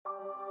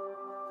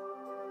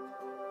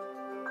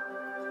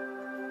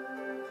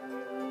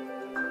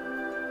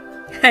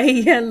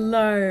Hey,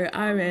 hello,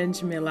 I'm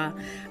Ange Miller,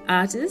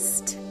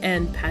 artist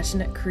and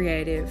passionate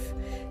creative.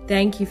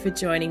 Thank you for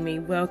joining me.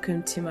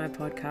 Welcome to my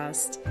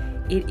podcast.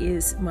 It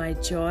is my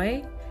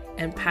joy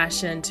and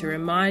passion to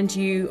remind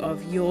you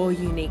of your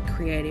unique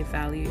creative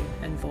value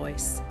and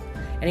voice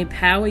and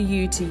empower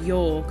you to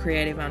your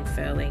creative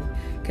unfurling.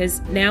 Because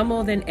now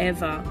more than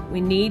ever,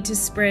 we need to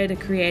spread a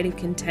creative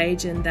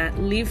contagion that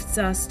lifts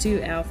us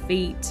to our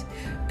feet,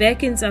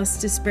 beckons us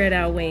to spread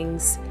our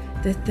wings.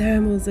 The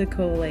thermals are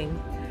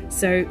calling.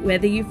 So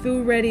whether you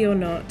feel ready or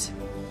not,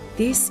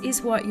 this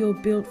is what you're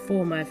built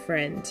for, my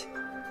friend,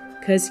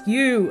 because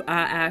you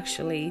are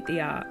actually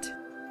the art.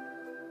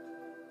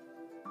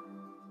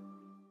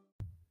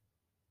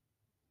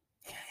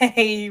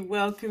 Hey,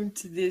 welcome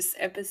to this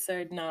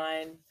episode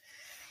 9.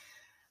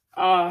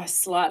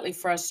 Slightly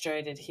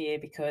frustrated here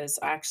because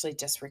I actually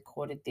just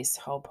recorded this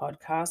whole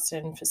podcast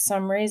and for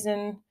some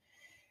reason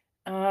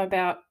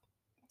about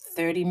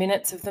 30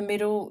 minutes of the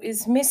middle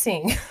is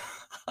missing.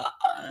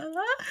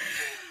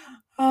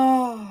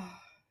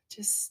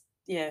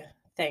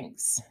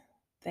 Thanks.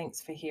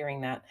 Thanks for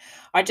hearing that.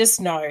 I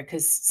just know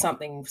because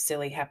something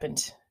silly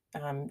happened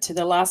to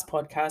the last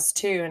podcast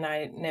too, and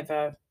I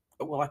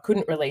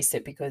couldn't release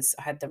it because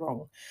I had the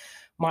wrong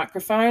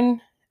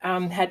microphone.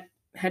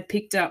 Had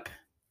picked up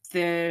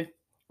the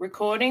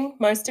recording,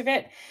 most of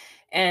it,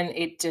 and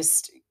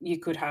you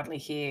could hardly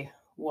hear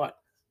what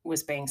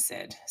was being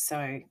said.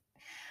 So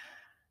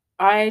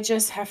I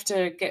just have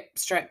to get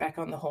straight back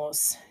on the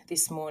horse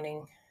this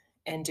morning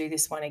and do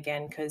this one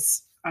again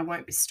because I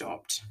won't be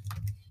stopped.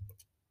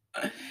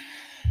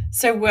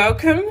 So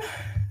welcome.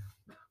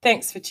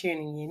 Thanks for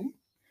tuning in.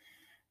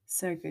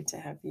 So good to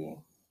have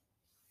you.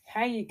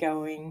 How you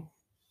going?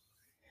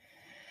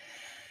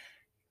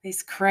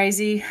 This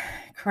crazy,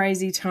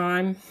 crazy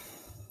time.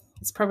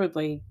 It's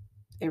probably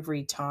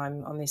every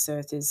time on this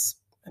earth is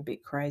a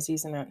bit crazy,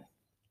 isn't it?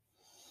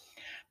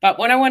 But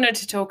what I wanted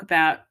to talk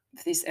about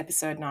for this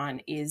episode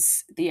 9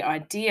 is the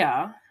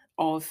idea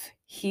of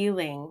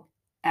healing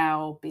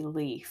our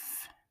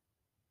belief.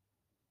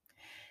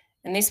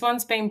 And this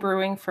one's been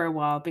brewing for a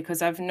while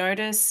because I've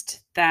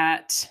noticed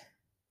that,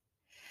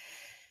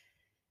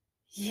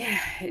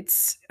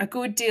 it's a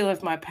good deal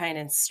of my pain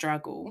and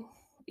struggle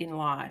in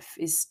life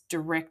is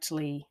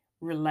directly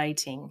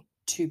relating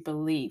to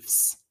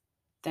beliefs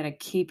that are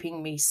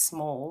keeping me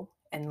small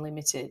and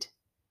limited,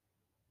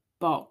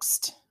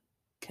 boxed,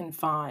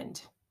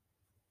 confined,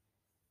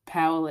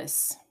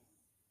 powerless.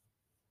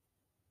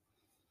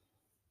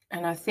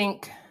 And I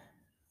think,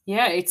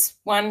 it's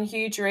one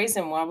huge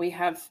reason why we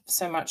have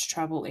so much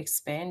trouble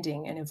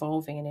expanding and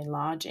evolving and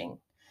enlarging,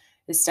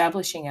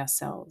 establishing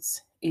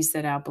ourselves, is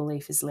that our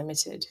belief is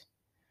limited.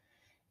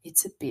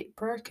 It's a bit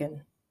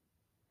broken.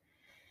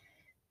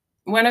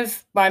 One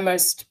of my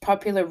most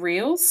popular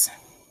reels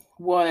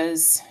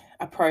was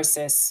a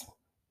process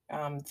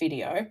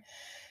video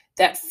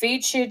that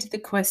featured the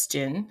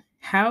question,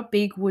 how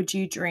big would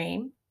you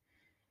dream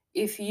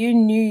if you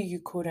knew you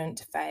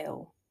couldn't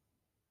fail?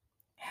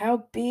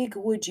 How big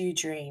would you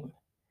dream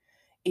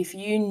if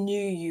you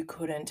knew you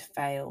couldn't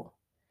fail?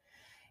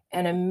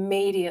 And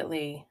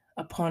immediately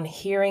upon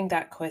hearing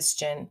that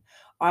question,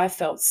 I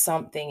felt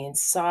something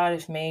inside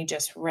of me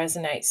just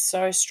resonate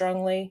so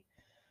strongly.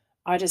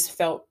 I just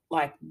felt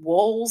like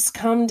walls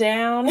come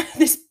down,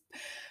 this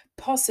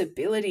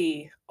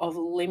possibility of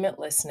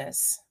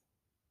limitlessness,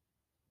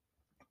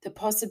 the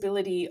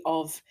possibility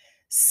of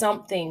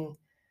something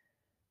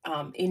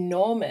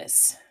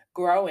enormous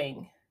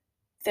growing,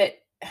 that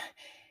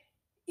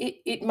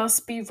it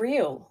must be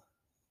real.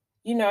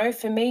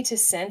 For me to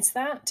sense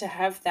that, to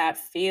have that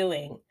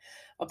feeling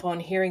upon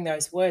hearing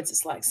those words,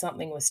 it's like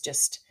something was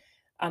just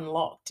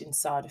unlocked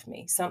inside of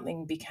me.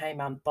 Something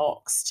became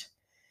unboxed.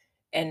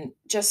 And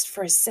just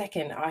for a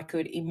second, I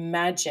could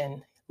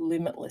imagine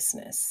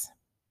limitlessness.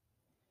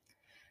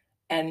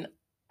 And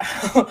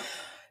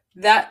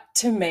that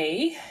to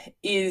me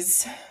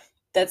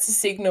that's a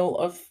signal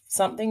of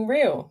something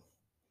real,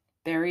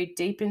 buried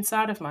deep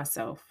inside of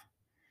myself.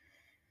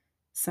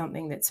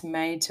 Something that's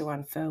made to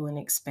unfurl and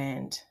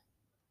expand.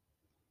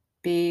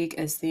 Big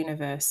as the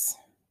universe.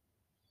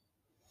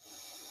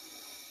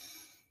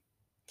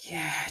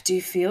 Yeah, do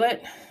you feel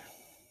it?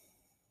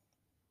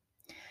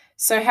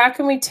 So how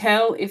can we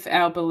tell if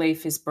our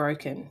belief is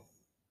broken?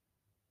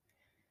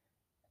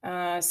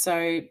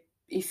 So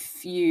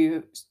if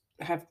you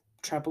have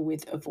trouble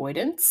with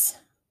avoidance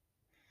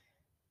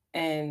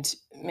and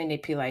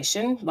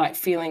manipulation, like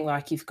feeling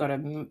like you've got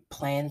to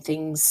plan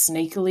things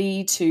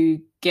sneakily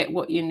to get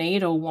what you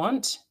need or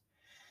want,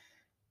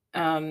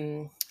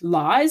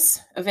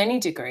 lies of any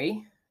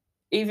degree,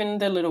 even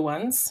the little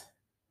ones,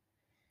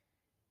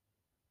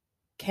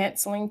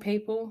 cancelling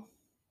people,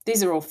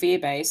 these are all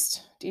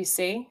fear-based. Do you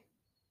see?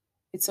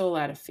 It's all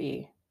out of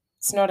fear.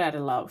 It's not out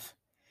of love.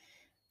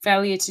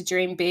 Failure to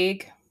dream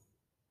big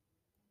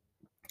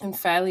and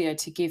failure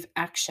to give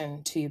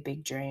action to your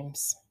big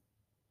dreams.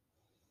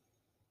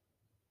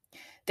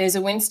 There's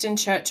a Winston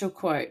Churchill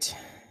quote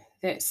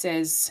that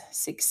says,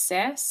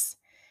 success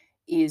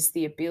is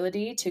the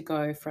ability to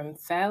go from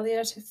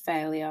failure to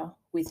failure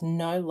with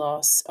no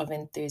loss of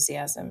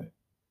enthusiasm.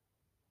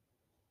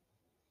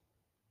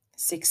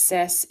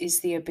 Success is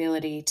the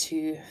ability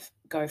to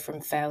go from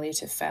failure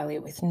to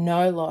failure with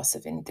no loss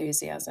of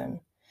enthusiasm.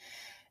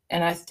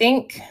 And I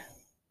think,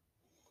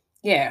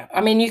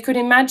 I mean, you could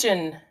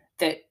imagine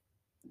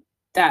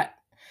that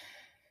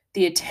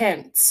the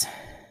attempts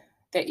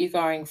that you're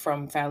going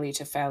from failure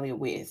to failure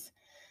with,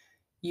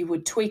 you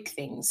would tweak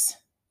things,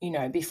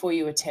 before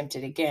you attempt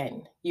it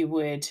again. You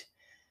would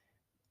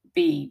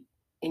be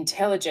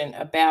intelligent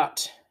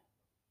about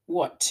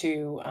what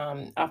to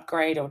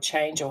upgrade or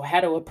change or how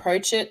to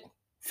approach it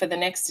for the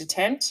next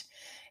attempt.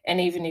 And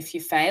even if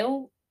you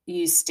fail,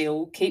 you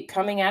still keep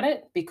coming at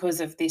it because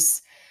of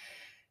this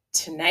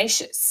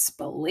tenacious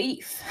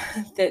belief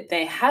that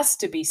there has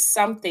to be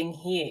something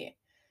here,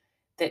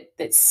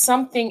 that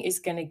something is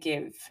going to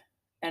give,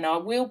 and I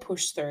will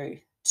push through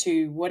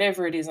to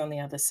whatever it is on the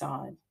other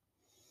side.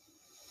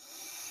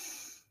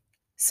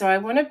 So I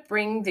want to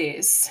bring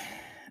this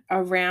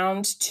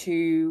around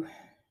to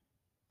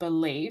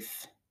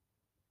belief,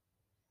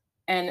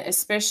 and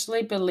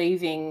especially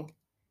believing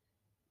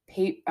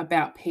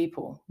about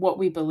people, what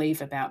we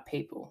believe about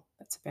people.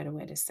 That's a better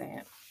way to say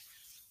it.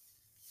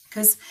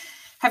 Because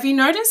have you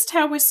noticed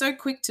how we're so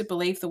quick to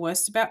believe the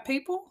worst about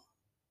people?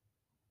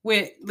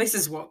 This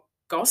is what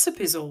gossip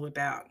is all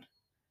about.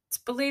 It's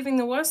believing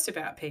the worst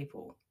about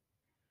people.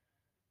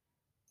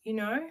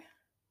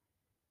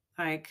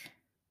 Like,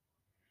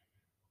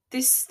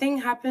 this thing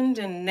happened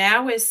and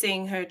now we're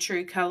seeing her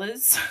true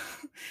colors.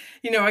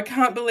 I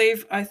can't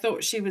believe I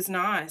thought she was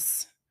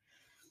nice.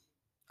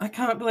 I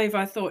can't believe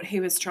I thought he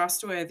was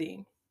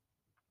trustworthy.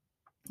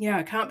 Yeah,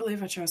 I can't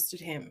believe I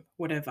trusted him.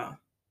 Whatever.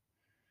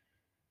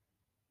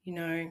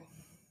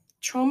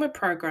 Trauma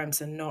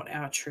programs are not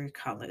our true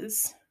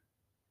colors.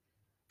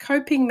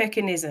 Coping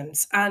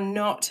mechanisms are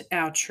not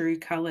our true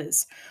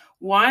colors.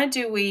 Why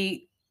do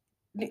we,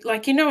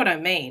 you know what I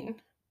mean?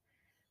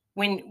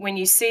 When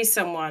you see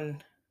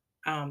someone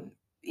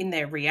in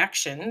their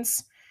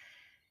reactions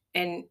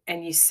and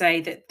you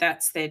say that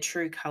that's their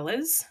true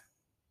colors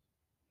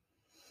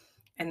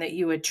and that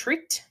you were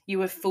tricked, you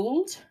were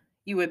fooled,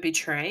 you were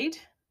betrayed.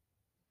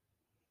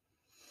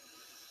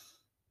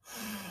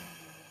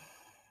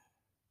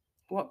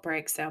 What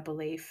breaks our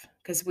belief?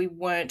 Because we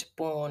weren't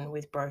born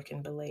with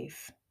broken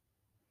belief.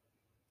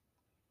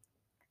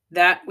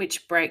 That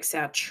which breaks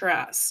our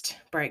trust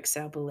breaks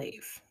our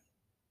belief.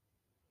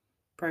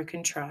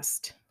 Broken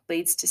trust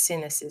leads to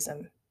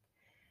cynicism,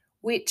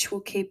 which will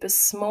keep us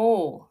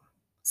small.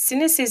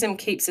 Cynicism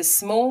keeps us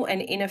small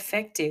and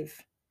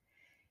ineffective,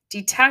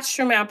 detached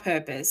from our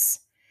purpose,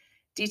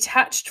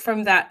 detached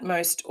from that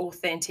most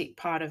authentic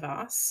part of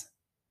us.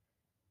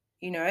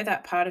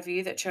 That part of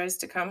you that chose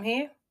to come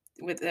here,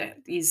 that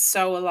is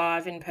so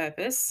alive in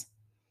purpose.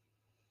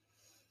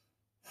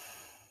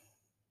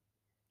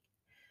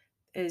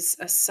 Is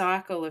a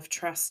cycle of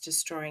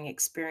trust-destroying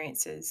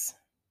experiences.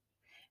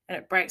 And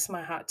it breaks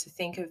my heart to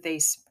think of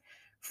these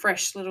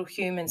fresh little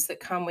humans that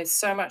come with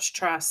so much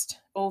trust,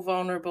 all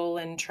vulnerable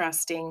and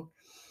trusting,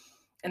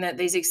 and that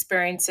these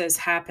experiences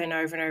happen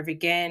over and over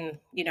again,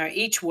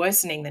 each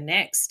worsening the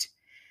next,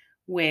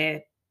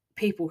 where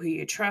people who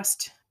you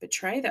trust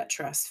betray that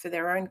trust for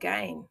their own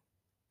gain,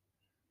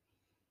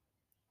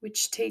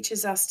 which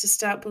teaches us to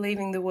start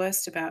believing the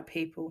worst about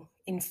people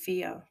in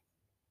fear.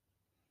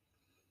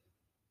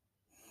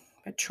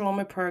 But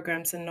trauma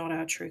programs are not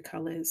our true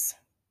colors.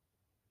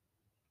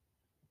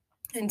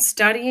 And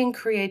studying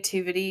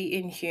creativity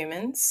in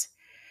humans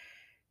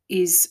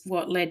is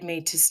what led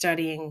me to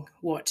studying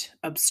what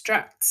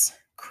obstructs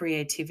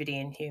creativity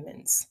in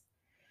humans.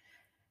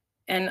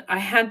 And I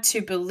had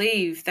to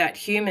believe that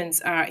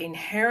humans are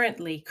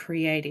inherently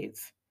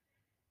creative,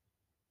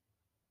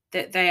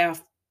 that their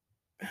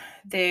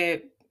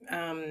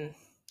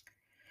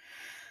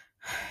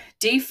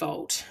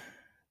default,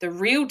 the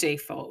real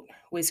default,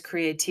 was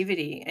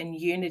creativity and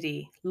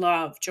unity,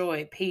 love,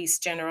 joy, peace,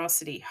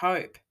 generosity,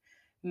 hope,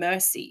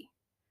 mercy,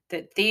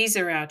 that these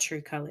are our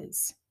true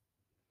colors.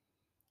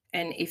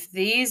 And if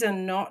these are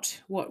not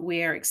what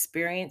we are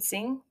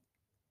experiencing,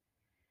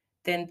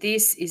 then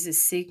this is a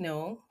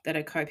signal that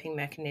a coping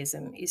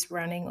mechanism is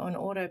running on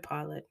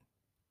autopilot.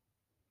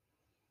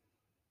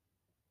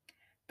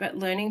 But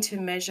learning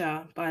to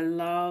measure by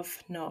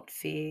love, not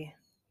fear,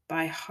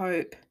 by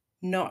hope,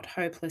 not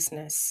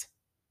hopelessness,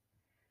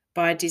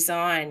 by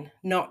design,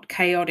 not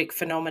chaotic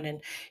phenomenon.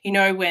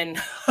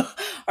 When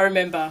I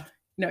remember,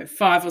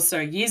 5 or so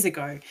years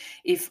ago,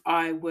 if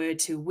I were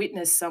to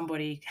witness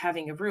somebody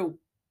having a real,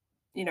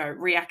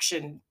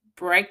 reaction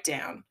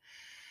breakdown,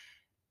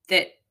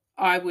 that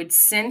I would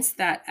sense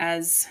that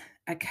as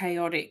a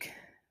chaotic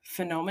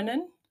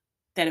phenomenon,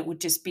 that it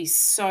would just be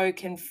so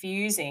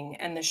confusing.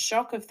 And the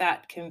shock of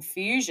that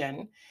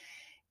confusion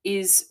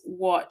is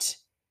what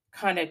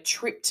kind of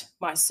tripped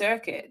my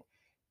circuit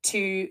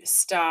to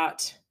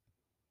start,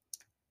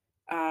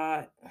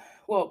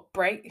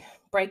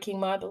 breaking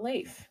my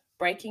belief,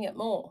 breaking it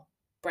more,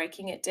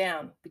 breaking it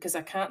down, because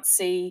I can't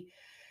see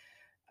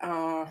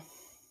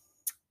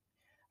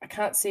I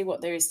can't see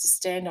what there is to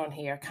stand on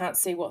here. I can't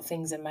see what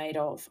things are made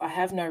of. I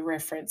have no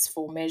reference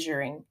for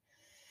measuring.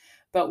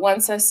 But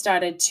once I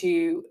started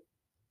to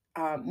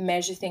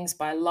measure things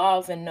by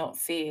love and not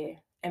fear,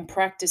 and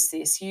practice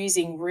this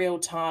using real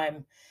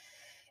time,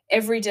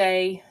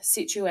 everyday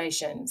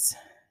situations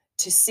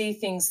to see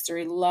things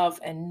through love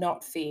and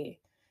not fear,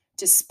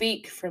 to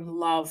speak from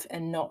love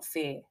and not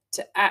fear,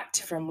 to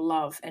act from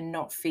love and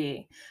not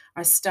fear,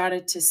 I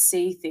started to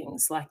see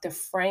things like the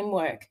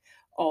framework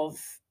of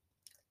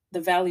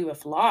the value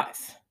of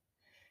life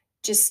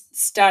just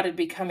started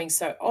becoming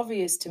so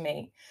obvious to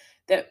me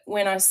that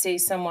when I see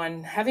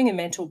someone having a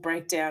mental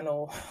breakdown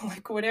or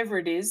like whatever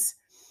it is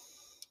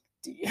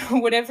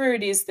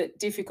that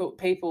difficult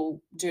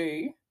people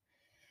do,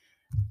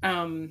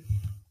 um,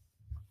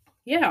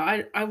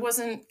 yeah, I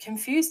wasn't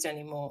confused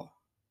anymore.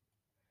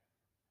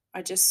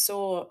 I just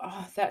saw,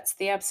 oh, that's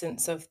the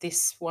absence of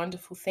this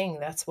wonderful thing.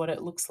 That's what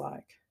it looks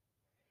like.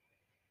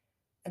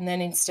 And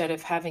then instead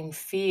of having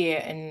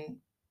fear and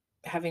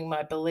having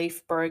my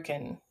belief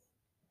broken,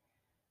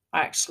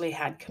 I actually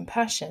had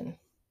compassion.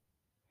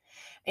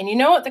 And you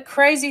know what the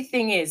crazy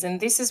thing is, and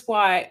this is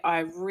why I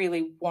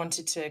really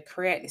wanted to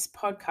create this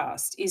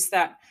podcast, is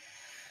that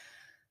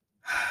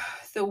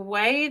the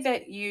way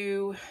that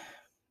you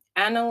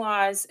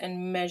analyze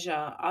and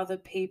measure other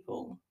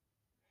people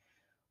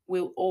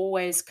will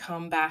always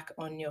come back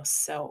on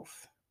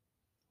yourself.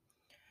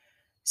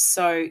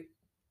 So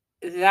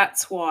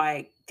that's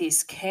why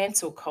this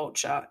cancel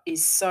culture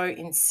is so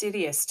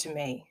insidious to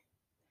me.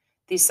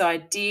 This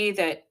idea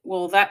that,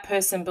 well, that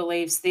person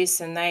believes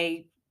this and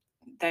they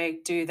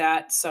do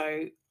that,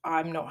 so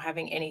I'm not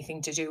having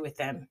anything to do with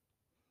them.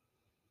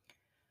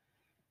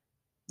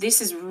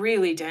 This is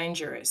really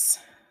dangerous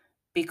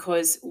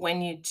because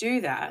when you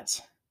do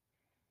that,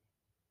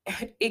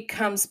 it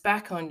comes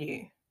back on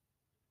you.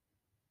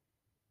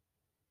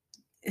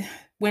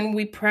 When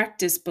we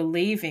practice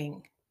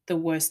believing the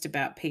worst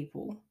about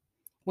people,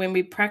 when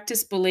we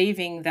practice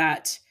believing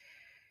that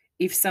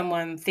if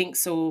someone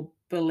thinks or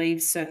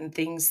believes certain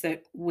things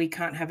that we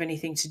can't have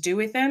anything to do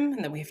with them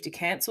and that we have to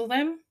cancel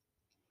them,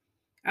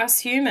 us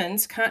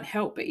humans can't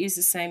help but use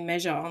the same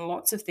measure on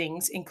lots of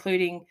things,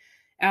 including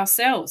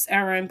ourselves,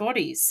 our own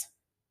bodies,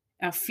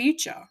 our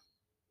future,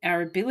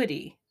 our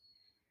ability.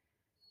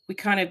 We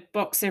kind of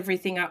box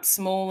everything up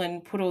small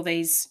and put all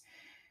these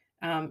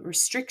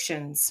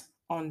restrictions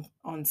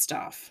on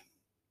stuff.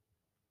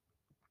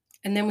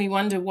 And then we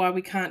wonder why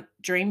we can't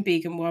dream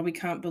big and why we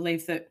can't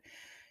believe that,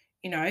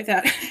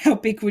 that how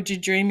big would you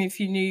dream if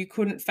you knew you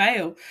couldn't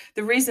fail?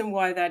 The reason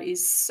why that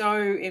is so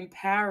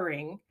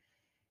empowering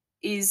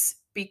is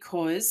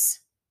because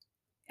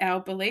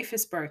our belief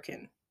is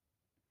broken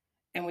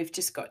and we've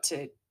just got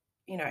to,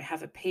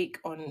 have a peek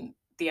on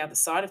the other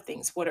side of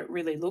things, what it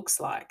really looks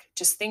like.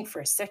 Just think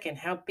for a second,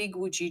 how big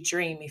would you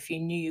dream if you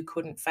knew you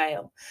couldn't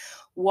fail?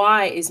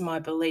 Why is my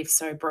belief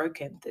so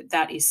broken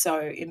that is so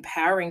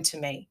empowering to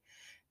me?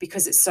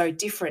 Because it's so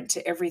different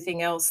to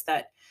everything else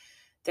that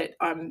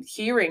I'm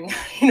hearing,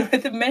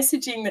 the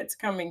messaging that's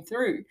coming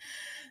through,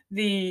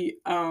 the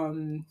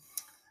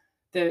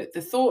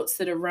thoughts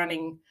that are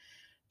running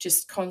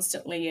just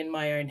constantly in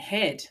my own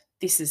head.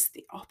 This is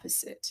the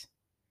opposite.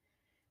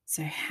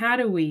 So how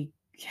do we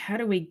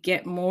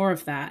get more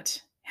of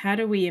that? How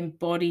do we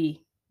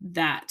embody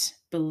that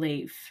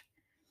belief?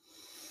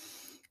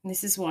 And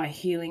this is why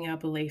healing our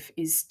belief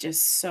is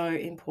just so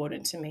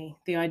important to me.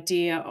 The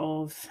idea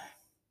of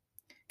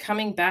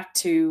coming back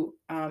to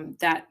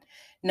that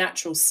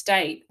natural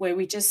state where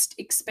we just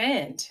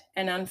expand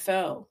and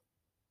unfurl.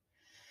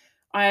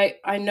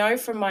 I know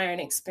from my own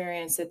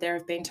experience that there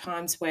have been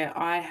times where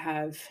I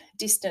have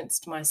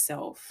distanced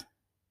myself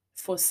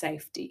for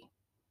safety,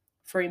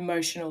 for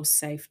emotional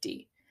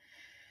safety.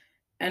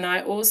 And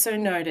I also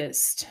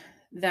noticed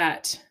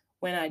that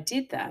when I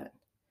did that,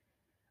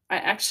 I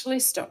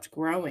actually stopped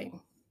growing.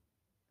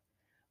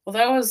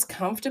 Although I was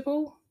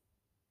comfortable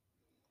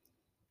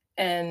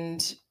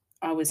and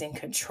I was in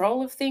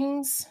control of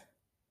things,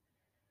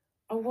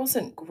 I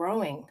wasn't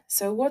growing.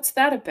 So, what's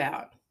that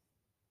about?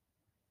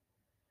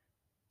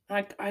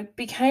 I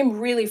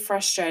became really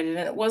frustrated,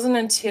 and it wasn't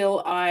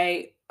until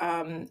I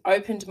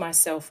opened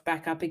myself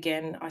back up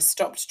again, I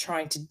stopped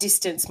trying to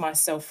distance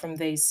myself from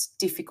these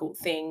difficult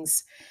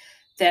things,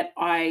 that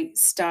I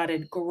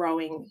started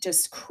growing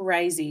just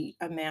crazy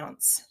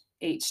amounts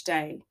each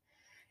day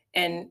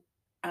and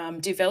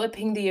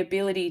developing the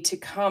ability to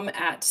come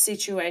at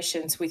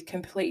situations with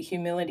complete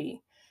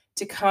humility,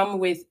 to come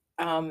with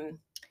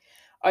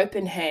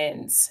open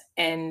hands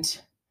and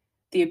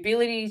the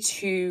ability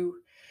to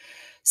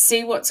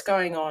see what's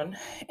going on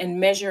and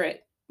measure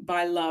it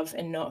by love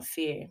and not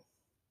fear,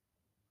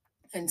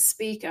 and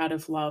speak out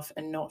of love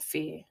and not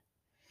fear,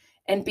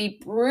 and be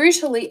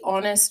brutally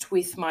honest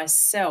with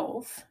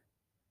myself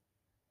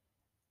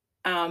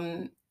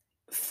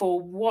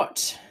for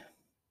what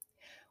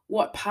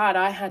part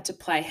I had to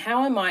play.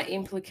 How am I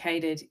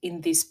implicated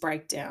in this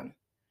breakdown?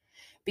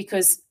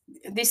 Because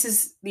this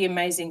is the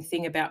amazing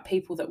thing about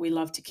people that we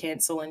love to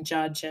cancel and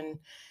judge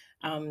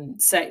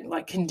and say,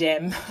 like,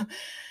 condemn.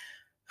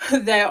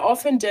 They are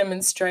often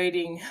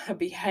demonstrating a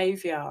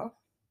behavior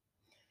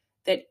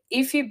that,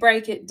 if you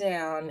break it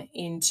down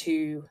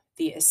into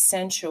the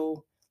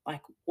essential,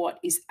 like what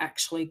is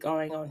actually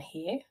going on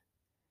here,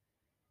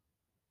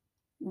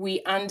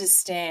 we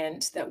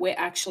understand that we're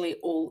actually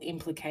all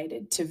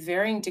implicated to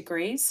varying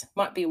degrees.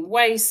 Might be a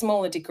way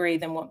smaller degree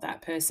than what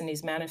that person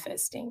is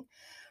manifesting.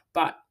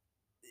 But,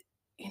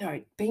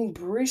 being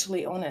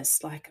brutally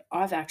honest, like,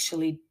 I've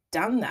actually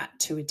done that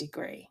to a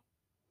degree.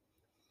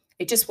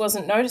 It just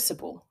wasn't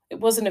noticeable. It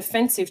wasn't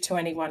offensive to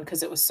anyone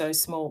because it was so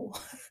small.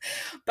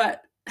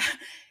 But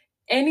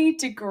any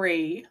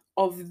degree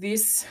of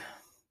this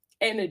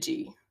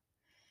energy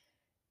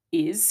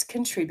is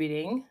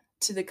contributing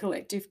to the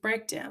collective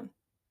breakdown.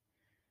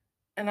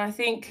 And I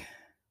think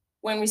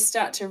when we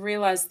start to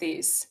realize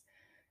this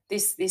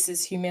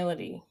is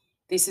humility.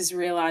 This is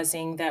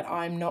realizing that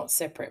I'm not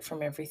separate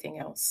from everything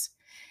else.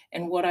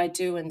 And what I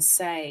do and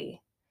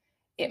say,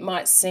 it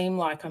might seem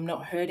like I'm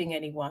not hurting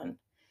anyone,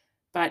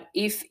 but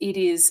if it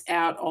is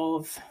out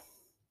of,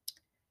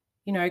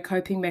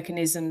 coping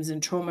mechanisms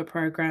and trauma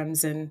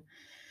programs and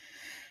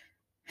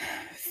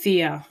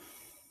fear,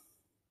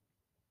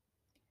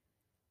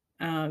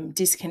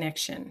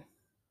 disconnection,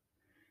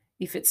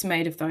 if it's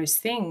made of those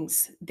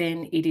things,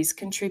 then it is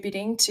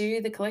contributing to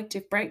the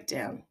collective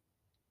breakdown.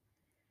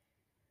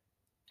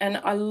 And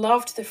I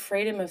loved the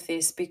freedom of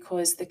this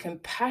because the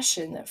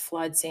compassion that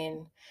floods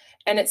in,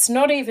 and it's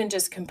not even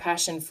just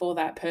compassion for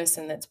that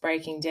person that's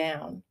breaking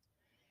down,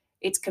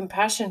 it's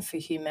compassion for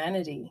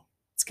humanity.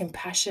 It's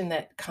compassion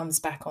that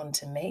comes back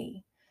onto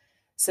me,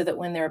 so that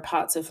when there are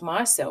parts of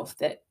myself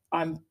that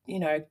I'm,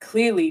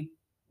 clearly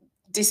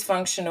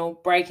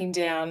dysfunctional, breaking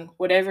down,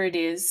 whatever it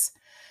is,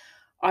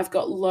 I've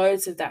got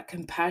loads of that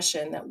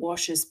compassion that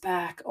washes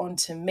back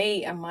onto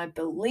me, and my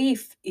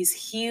belief is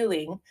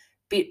healing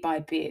bit by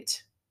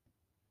bit.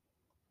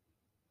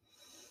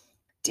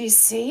 Do you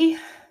see?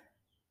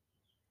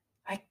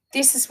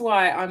 This is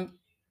why I'm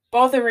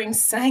bothering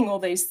saying all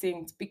these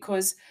things,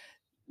 because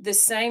the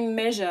same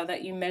measure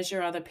that you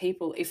measure other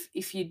people,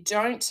 if you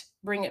don't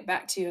bring it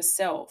back to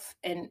yourself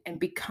and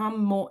become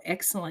more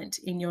excellent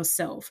in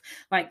yourself,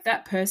 like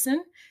that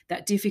person,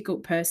 that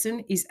difficult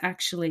person is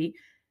actually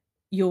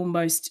your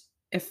most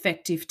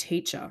effective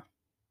teacher,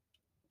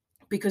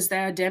 because they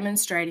are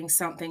demonstrating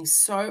something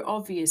so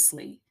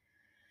obviously.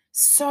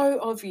 So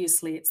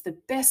obviously, it's the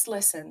best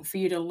lesson for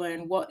you to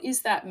learn. What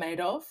is that made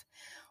of?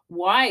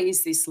 Why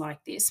is this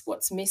like this?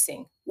 What's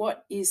missing?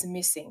 What is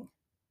missing?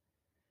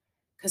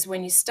 Because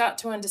when you start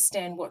to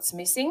understand what's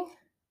missing,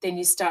 then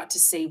you start to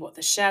see what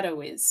the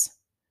shadow is.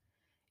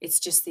 It's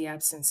just the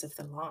absence of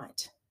the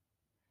light.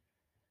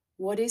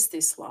 What is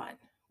this light?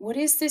 What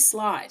is this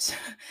light?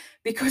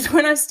 Because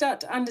when I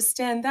start to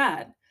understand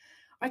that,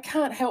 I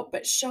can't help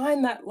but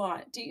shine that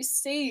light. Do you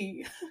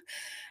see?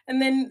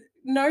 And then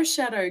no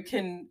shadow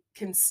can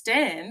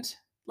stand.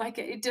 Like,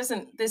 it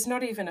doesn't, there's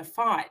not even a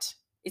fight.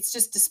 It's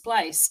just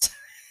displaced.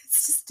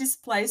 It's just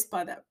displaced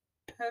by that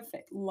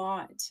perfect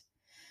light.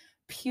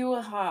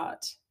 Pure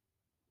heart.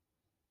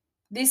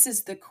 This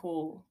is the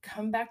call.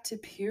 Come back to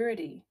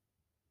purity.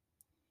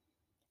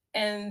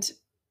 And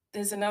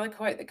there's another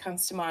quote that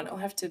comes to mind. I'll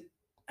have to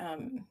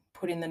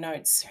put in the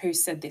notes who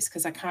said this,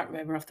 because I can't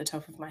remember off the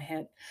top of my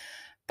head.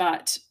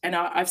 But, and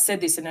I've said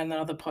this in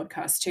another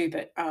podcast too,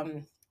 but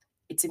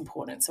it's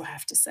important, so I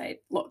have to say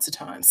it lots of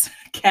times.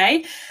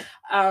 Okay.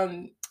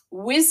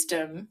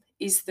 Wisdom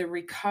is the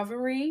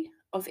recovery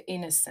of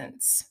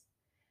innocence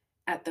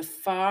at the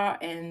far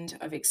end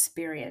of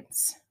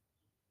experience.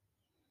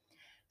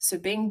 So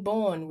being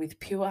born with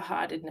pure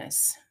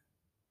heartedness,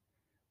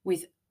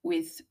 with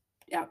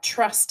our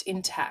trust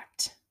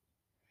intact,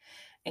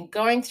 and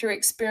going through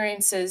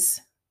experiences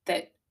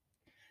that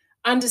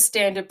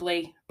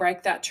understandably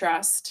break that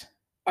trust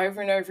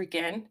over and over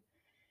again,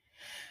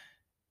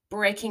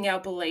 breaking our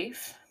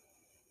belief,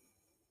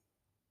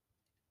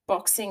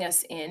 boxing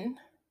us in,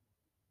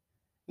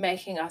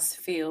 making us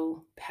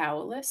feel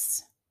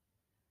powerless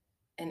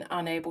and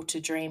unable to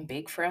dream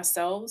big for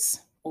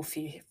ourselves or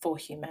for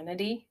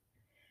humanity.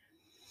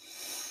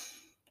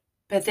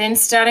 But then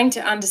starting to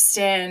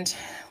understand,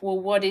 well,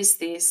 what is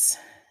this?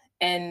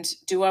 And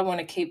do I want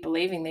to keep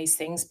believing these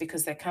things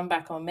because they come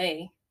back on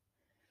me?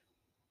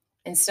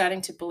 And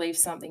starting to believe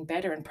something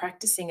better and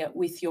practicing it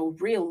with your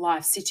real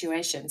life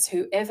situations.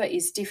 Whoever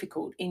is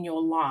difficult in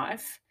your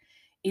life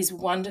is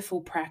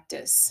wonderful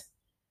practice.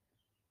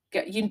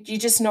 You're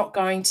just not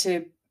going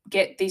to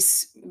get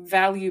this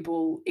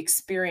valuable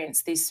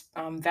experience, this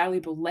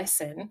valuable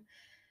lesson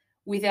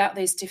without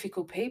these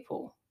difficult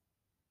people.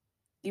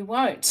 You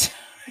won't.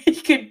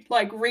 You could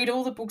read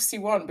all the books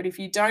you want, but if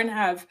you don't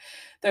have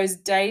those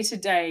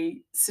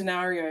day-to-day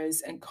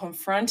scenarios and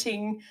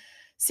confronting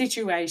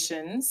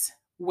situations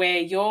where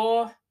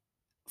you're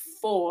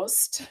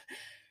forced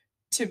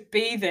to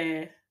be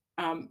there,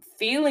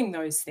 feeling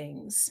those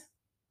things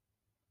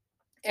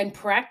and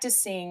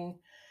practicing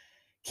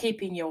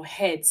keeping your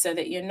head so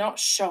that you're not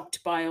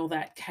shocked by all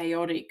that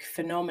chaotic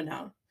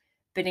phenomena,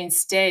 but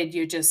instead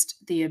you're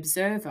just the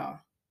observer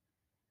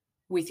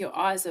with your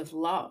eyes of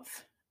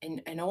love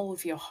and all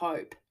of your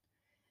hope.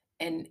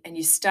 And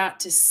you start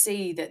to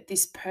see that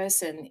this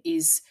person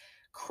is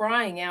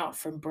crying out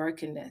from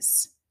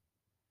brokenness,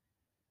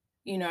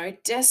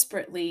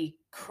 desperately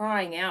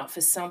crying out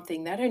for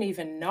something. They don't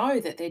even know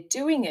that they're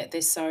doing it.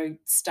 They're so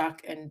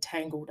stuck and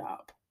tangled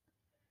up,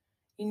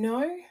 you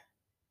know?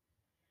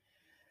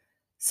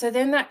 So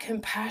then that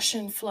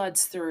compassion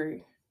floods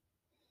through.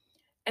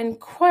 And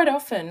quite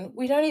often,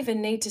 we don't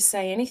even need to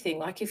say anything.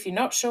 Like if you're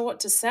not sure what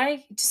to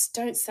say, you just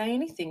don't say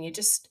anything. You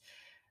just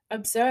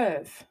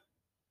observe.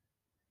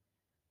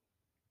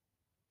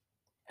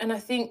 And I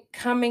think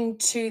coming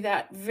to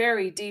that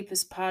very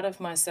deepest part of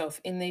myself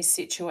in these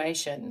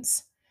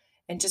situations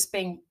and just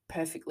being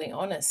perfectly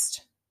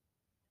honest,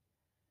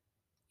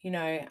 you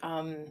know,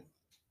 um,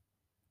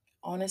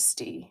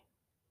 honesty,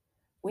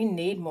 we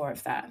need more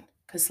of that.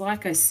 Because,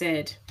 like I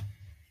said,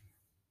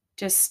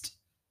 just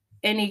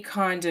any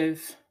kind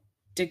of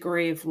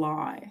degree of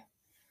lie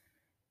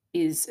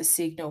is a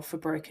signal for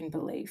broken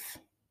belief.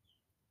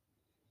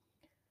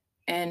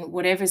 And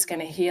whatever's going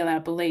to heal our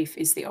belief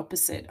is the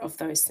opposite of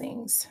those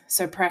things.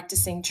 So,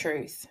 practicing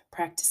truth,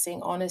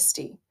 practicing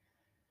honesty,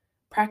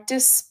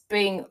 practice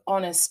being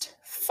honest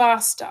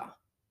faster.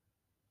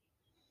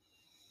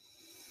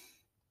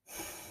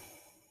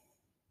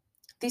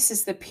 This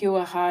is the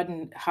pure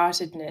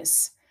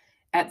heartedness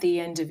at the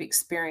end of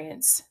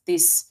experience.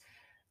 The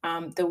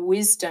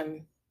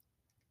wisdom,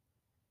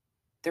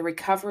 the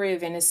recovery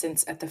of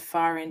innocence at the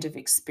far end of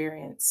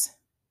experience.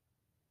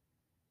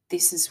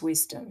 This is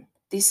wisdom.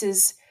 This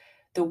is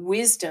the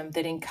wisdom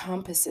that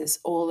encompasses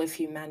all of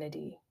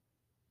humanity.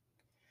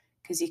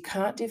 Because you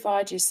can't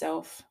divide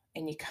yourself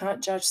and you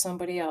can't judge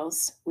somebody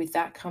else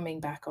without that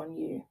coming back on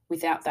you.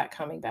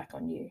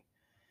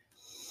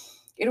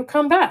 It'll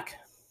come back,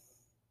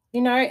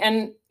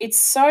 and it's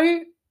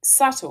so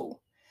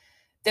subtle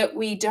that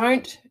we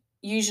don't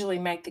usually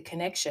make the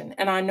connection.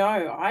 And I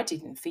know I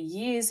didn't for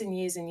years and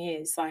years and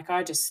years. Like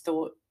I just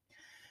thought,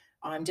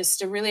 I'm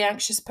just a really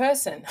anxious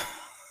person.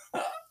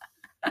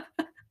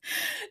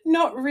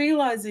 Not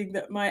realizing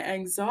that my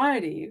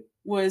anxiety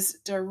was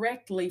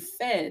directly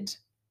fed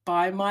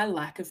by my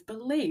lack of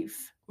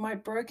belief, my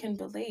broken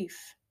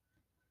belief.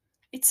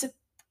 It's a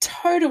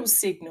total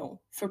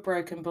signal for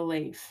broken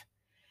belief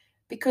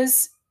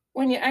because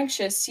when you're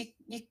anxious,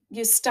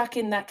 you're stuck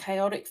in that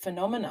chaotic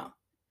phenomena.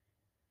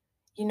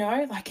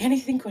 Like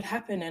anything could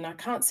happen and I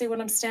can't see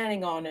what I'm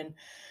standing on and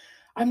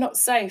I'm not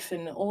safe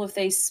and all of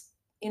these,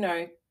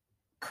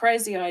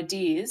 crazy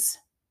ideas.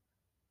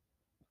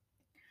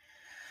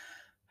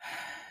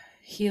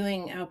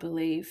 Healing our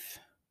belief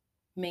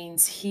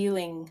means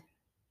healing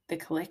the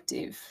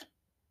collective.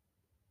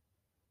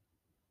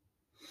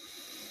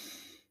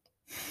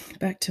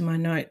 Back to my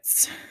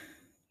notes.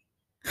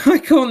 I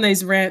go on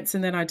these rants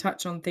and then I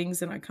touch on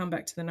things and I come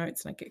back to the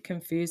notes and I get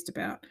confused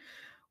about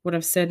what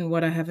I've said and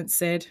what I haven't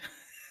said.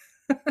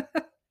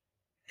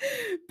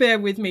 Bear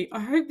with me. I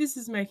hope this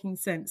is making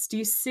sense. Do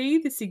you see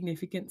the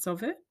significance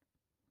of it?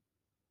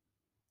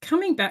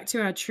 Coming back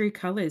to our true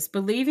colors,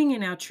 believing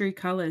in our true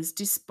colors,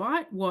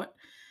 despite what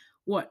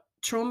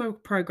trauma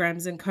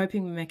programs and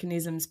coping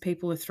mechanisms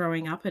people are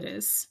throwing up at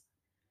us.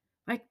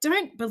 Like,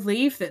 don't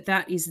believe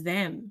that is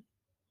them.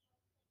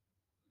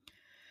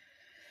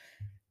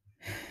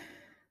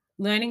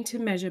 Learning to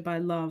measure by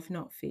love,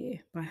 not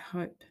fear, by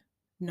hope,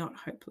 not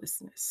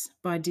hopelessness,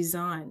 by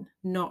design,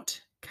 not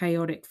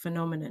chaotic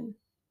phenomenon.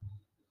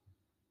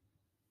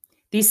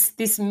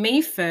 This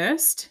me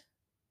first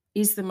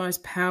is the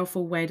most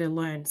powerful way to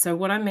learn. So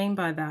what I mean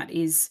by that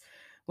is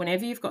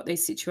whenever you've got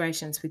these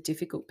situations with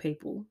difficult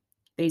people,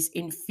 these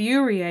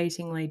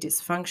infuriatingly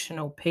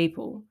dysfunctional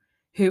people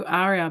who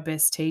are our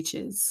best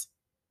teachers,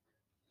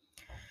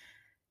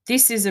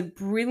 this is a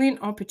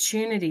brilliant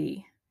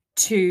opportunity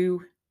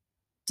to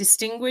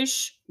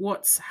distinguish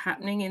what's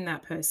happening in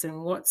that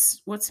person,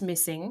 what's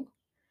missing,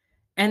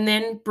 and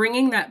then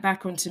bringing that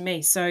back onto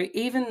me. So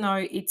even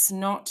though it's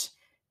not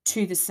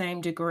to the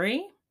same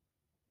degree,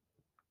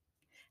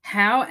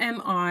 how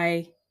am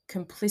I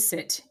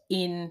complicit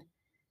in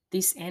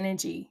this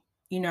energy?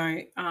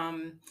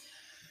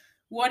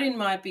 What in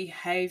my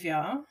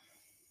behavior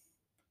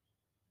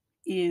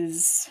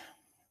is,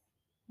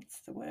 what's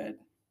the word?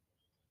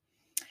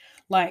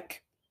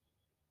 Like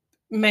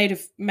made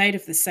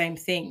of the same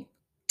thing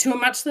to a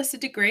much lesser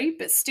degree,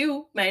 but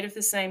still made of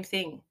the same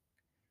thing.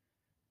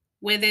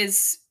 Where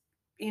there's,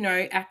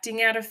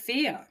 acting out of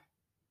fear,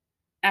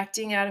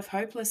 acting out of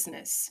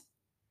hopelessness.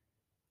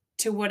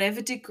 To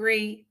whatever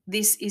degree,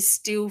 this is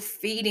still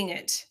feeding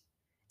it.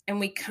 And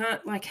we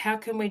can't, how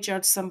can we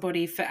judge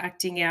somebody for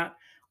acting out,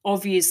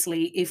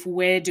 obviously, if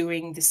we're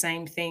doing the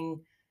same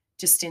thing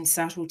just in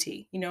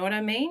subtlety? You know what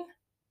I mean?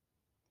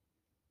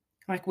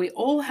 Like we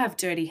all have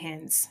dirty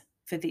hands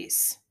for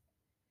this.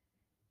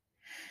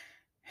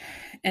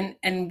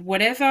 And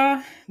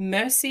whatever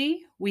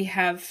mercy we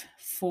have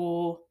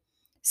for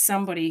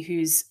somebody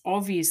who's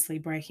obviously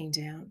breaking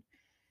down,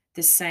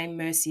 the same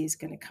mercy is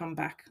going to come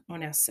back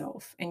on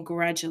ourselves. And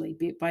gradually,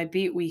 bit by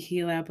bit, we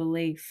heal our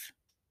belief.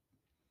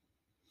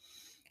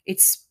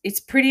 It's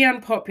pretty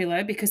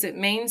unpopular because it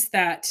means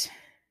that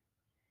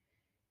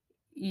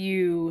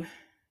you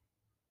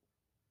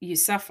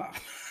suffer.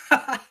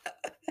 It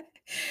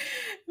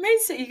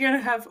means that you're going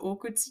to have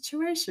awkward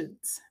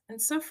situations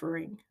and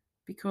suffering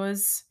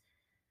because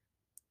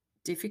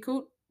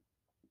difficult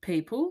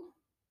people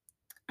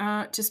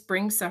just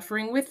bring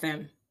suffering with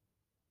them.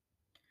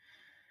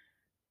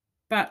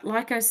 But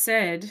like I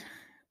said,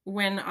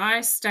 when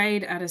I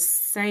stayed at a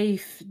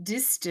safe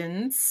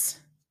distance,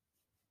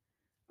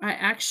 I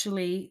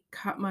actually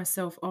cut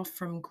myself off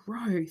from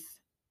growth.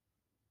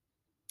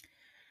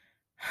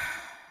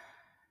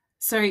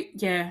 So,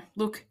 yeah,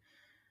 look,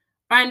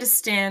 I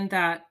understand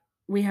that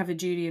we have a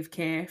duty of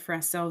care for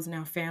ourselves and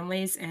our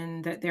families,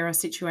 and that there are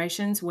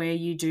situations where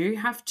you do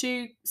have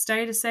to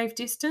stay at a safe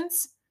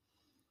distance.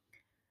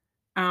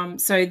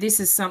 So this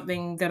is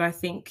something that I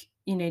think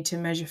you need to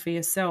measure for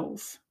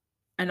yourself.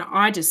 And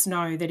I just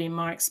know that in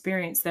my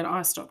experience that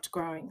I stopped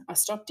growing. I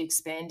stopped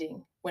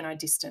expanding when I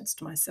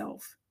distanced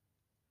myself.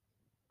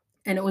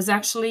 And it was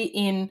actually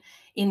in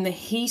the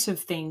heat of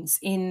things,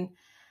 in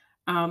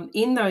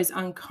those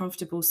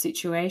uncomfortable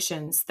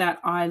situations, that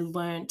I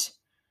learnt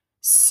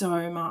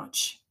so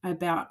much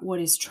about what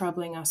is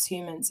troubling us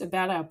humans,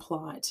 about our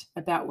plight,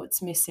 about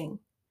what's missing,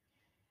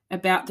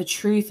 about the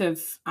truth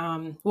of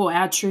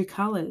our true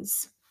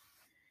colors.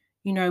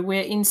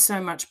 We're in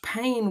so much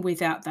pain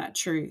without that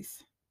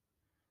truth.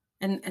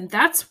 And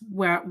that's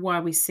why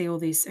we see all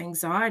this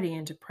anxiety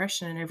and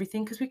depression and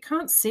everything, because we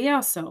can't see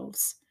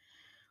ourselves.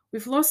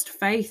 We've lost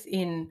faith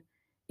in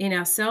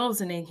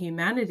ourselves and in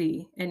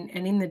humanity, and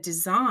in the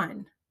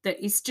design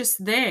that is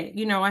just there.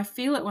 I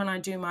feel it when I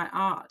do my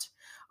art.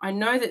 I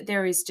know that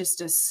there is just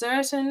a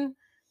certain,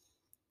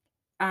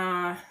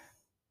 I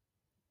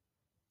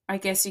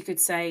guess you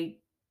could say,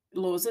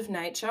 laws of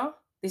nature.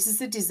 This is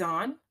the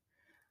design.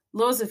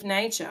 Laws of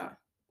nature,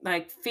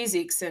 like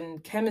physics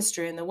and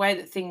chemistry and the way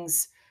that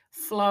things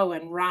flow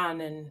and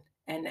run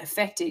and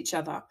affect each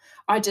other.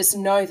 I just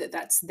know that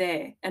that's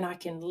there and I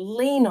can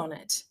lean on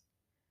it.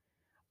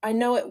 I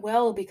know it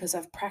well because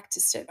I've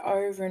practiced it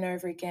over and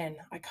over again.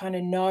 I kind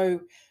of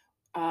know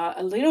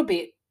a little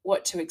bit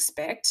what to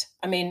expect.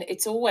 I mean,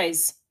 it's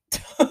always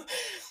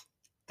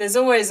there's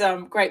always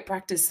great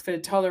practice for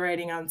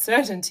tolerating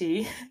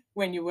uncertainty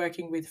when you're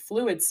working with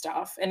fluid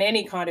stuff and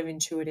any kind of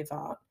intuitive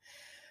art.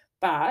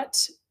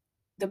 But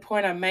the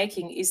point I'm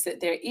making is that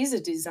there is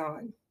a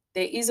design.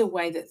 There is a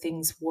way that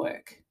things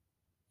work,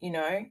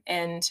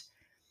 and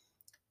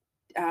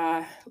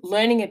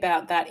learning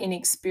about that in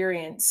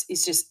experience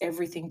is just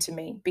everything to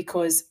me,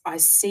 because I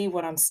see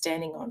what I'm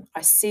standing on.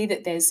 I see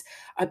that there's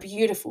a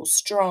beautiful,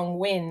 strong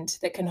wind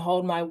that can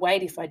hold my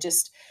weight if I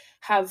just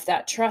have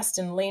that trust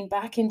and lean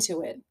back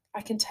into it.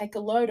 I can take a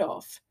load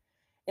off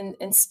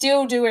and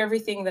still do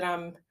everything that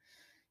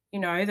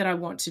that I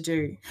want to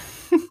do.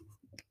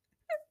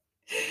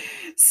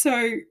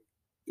 So,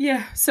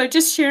 yeah, so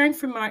just sharing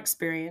from my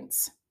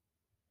experience,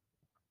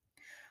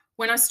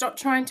 when I stopped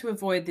trying to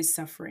avoid this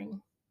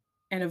suffering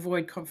and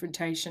avoid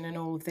confrontation and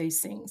all of these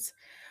things,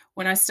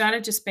 when I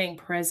started just being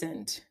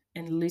present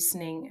and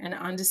listening and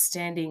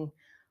understanding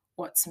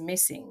what's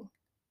missing,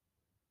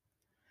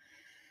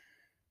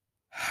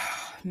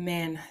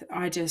 man,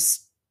 I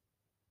just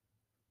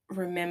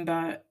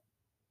remember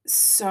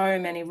so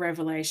many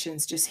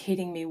revelations just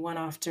hitting me one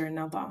after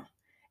another,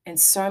 and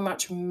so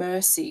much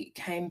mercy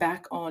came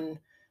back on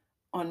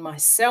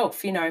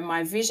myself.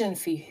 My vision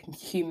for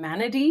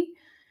humanity.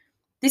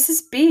 This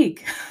is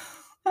big.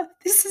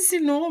 This is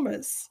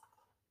enormous.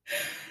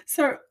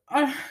 So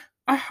I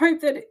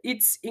hope that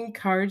it's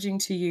encouraging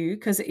to you,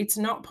 because it's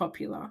not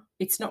popular.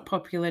 It's not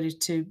popular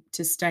to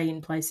stay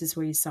in places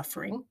where you're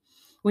suffering.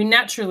 We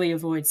naturally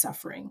avoid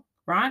suffering,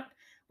 right?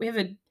 We have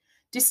a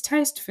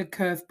distaste for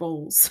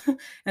curveballs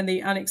and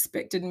the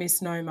unexpected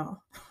misnomer.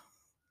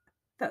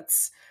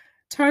 That's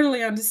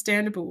totally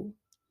understandable.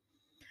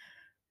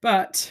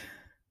 But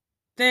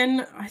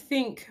then I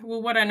think,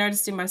 what I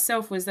noticed in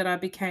myself was that I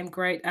became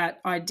great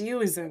at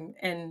idealism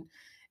and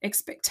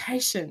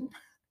expectation,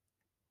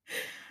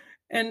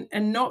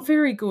 and not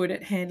very good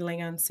at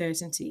handling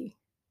uncertainty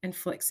and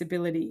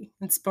flexibility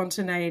and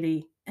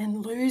spontaneity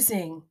and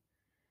losing.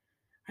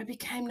 I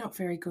became not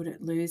very good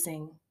at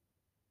losing.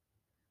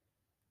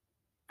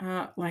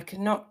 Like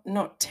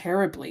not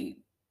terribly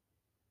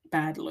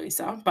bad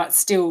loser, but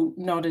still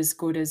not as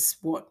good as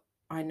what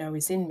I know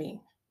is in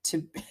me.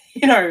 To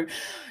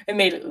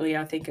immediately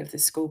I think of the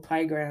school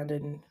playground,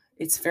 and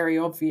it's very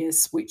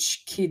obvious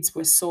which kids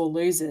were sore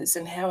losers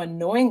and how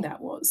annoying that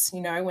was,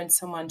 when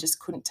someone just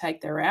couldn't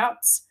take their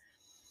outs.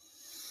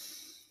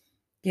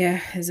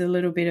 Yeah, there's a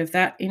little bit of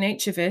that in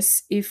each of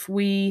us if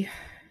we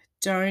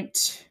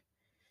don't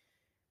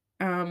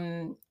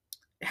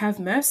have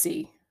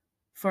mercy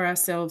for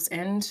ourselves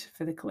and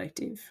for the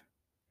collective.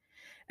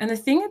 And the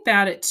thing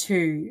about it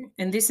too,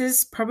 and this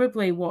is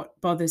probably what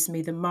bothers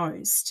me the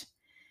most,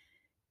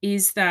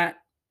 is that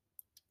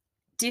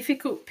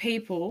difficult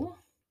people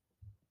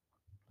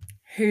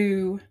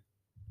who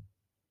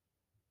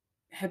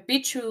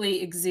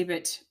habitually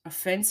exhibit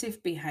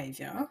offensive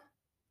behavior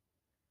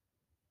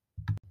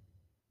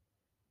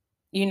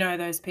You know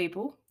those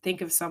people.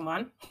 Think of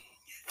someone.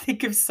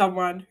 Think of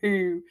someone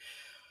who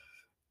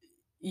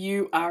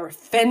you are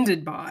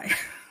offended by.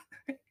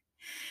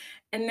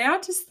 And now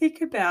just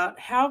think about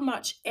how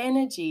much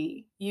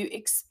energy you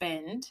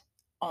expend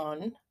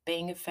on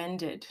being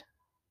offended.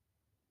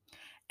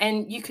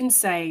 And you can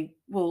say,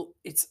 well,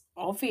 it's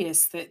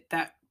obvious that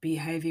that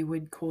behavior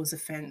would cause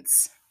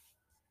offense.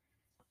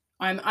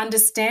 I'm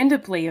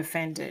understandably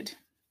offended.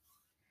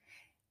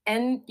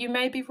 And you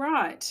may be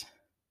right.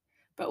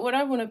 But what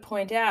I want to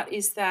point out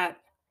is that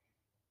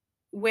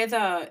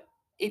whether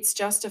it's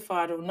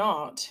justified or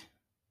not,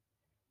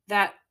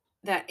 that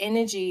that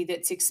energy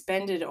that's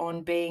expended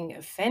on being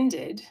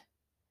offended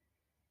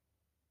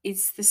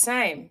is the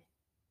same.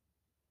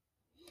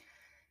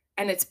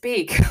 And it's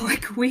big.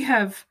 Like we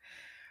have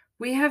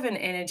an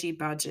energy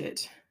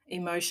budget,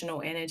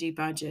 emotional energy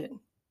budget.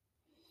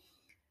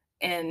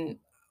 And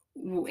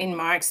in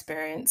my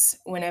experience,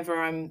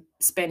 whenever I'm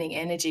spending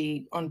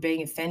energy on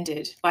being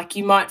offended, like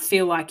you might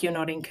feel like you're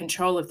not in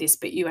control of this,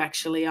 but you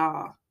actually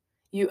are.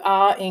 You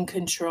are in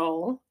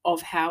control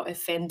of how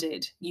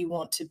offended you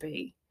want to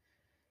be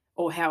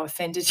or how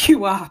offended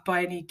you are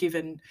by any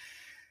given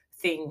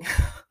thing.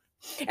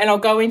 And I'll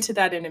go into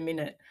that in a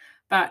minute.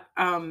 But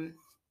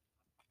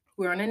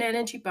we're on an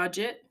energy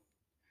budget.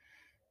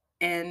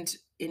 And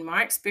in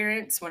my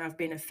experience, when I've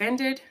been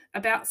offended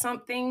about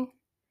something,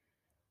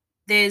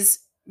 there's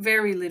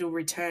very little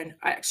return.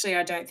 I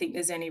don't think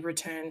there's any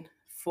return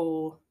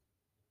for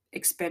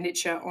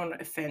expenditure on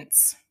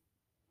offense.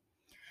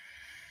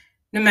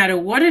 No matter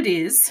what it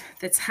is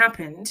that's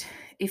happened,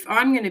 if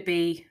I'm going to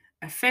be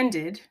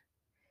offended,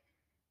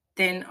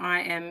 then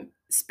I am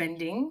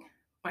spending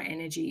my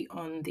energy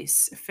on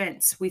this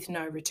offense with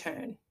no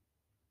return.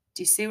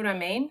 Do you see what I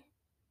mean?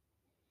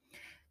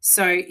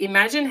 So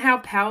imagine how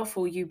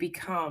powerful you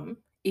become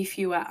if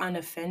you are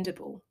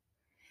unoffendable.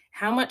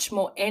 How much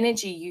more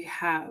energy you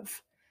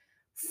have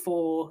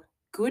for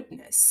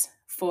goodness,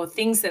 for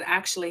things that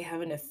actually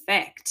have an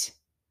effect.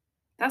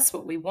 That's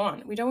what we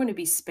want. We don't want to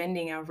be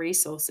spending our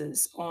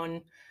resources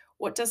on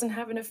what doesn't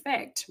have an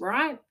effect,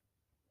 right?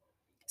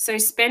 So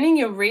spending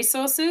your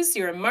resources,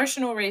 your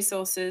emotional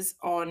resources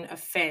on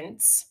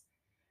offense,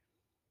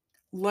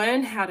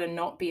 learn how to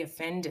not be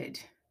offended.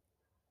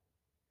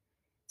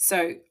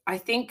 So I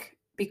think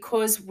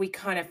because we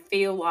kind of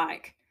feel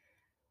like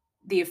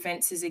the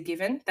offense is a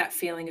given, that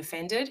feeling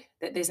offended,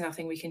 that there's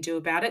nothing we can do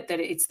about it, that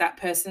it's that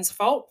person's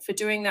fault for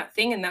doing that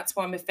thing, and that's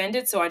why I'm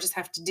offended. So I just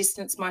have to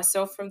distance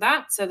myself from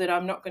that so that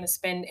I'm not going to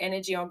spend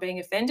energy on being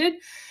offended.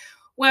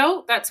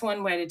 Well, that's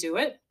one way to do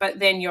it. But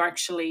then you're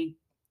actually,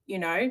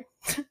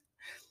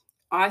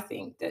 I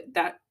think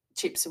that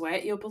chips away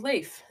at your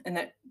belief,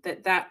 and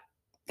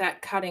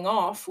that cutting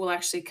off will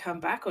actually come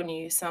back on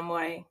you some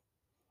way,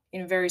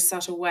 in a very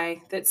subtle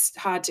way that's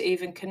hard to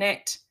even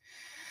connect.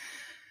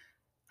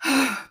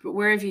 But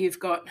wherever you've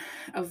got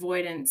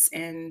avoidance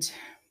and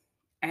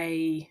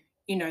I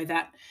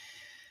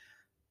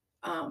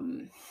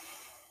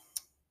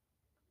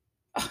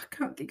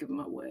can't think of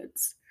my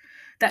words.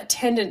 That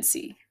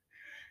tendency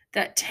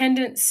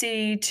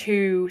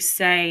to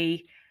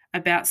say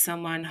about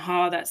someone,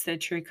 oh, that's their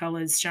true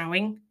colors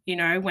showing,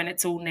 when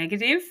it's all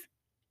negative.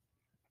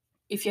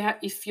 If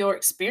you're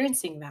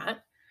experiencing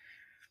that,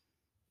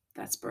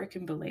 that's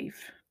broken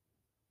belief.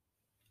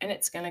 And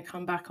it's going to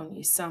come back on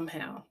you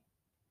somehow.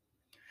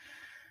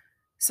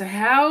 So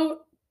how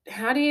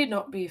do you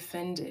not be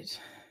offended?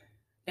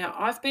 Now,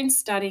 I've been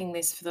studying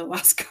this for the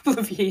last couple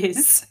of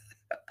years,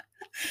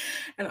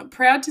 and I'm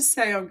proud to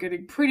say I'm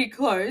getting pretty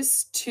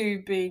close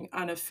to being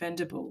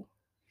unoffendable.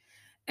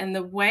 And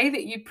the way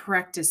that you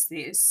practice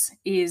this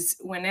is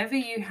whenever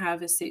you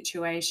have a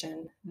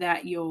situation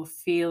that you're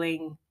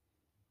feeling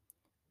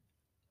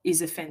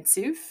is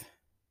offensive,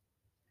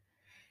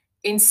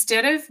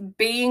 instead of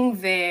being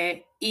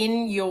there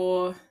in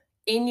your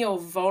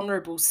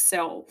vulnerable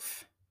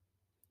self,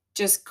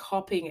 just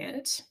copying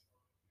it,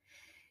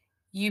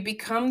 you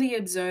become the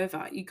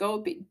observer. You go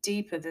a bit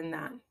deeper than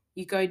that.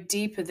 You go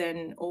deeper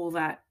than all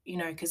that,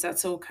 because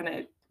that's all kind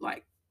of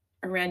like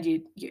around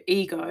your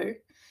ego.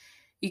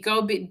 You go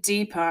a bit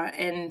deeper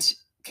and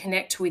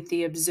connect with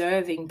the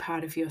observing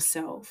part of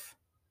yourself.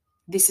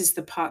 This is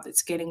the part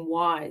that's getting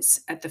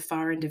wise at the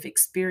far end of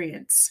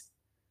experience.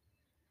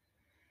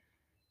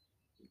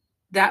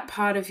 That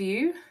part of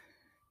you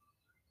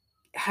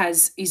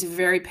is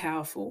very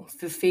powerful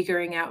for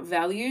figuring out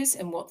values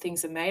and what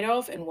things are made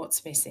of and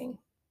what's missing.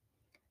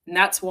 And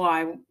that's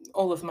why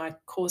all of my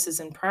courses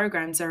and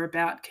programs are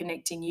about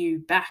connecting you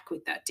back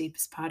with that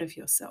deepest part of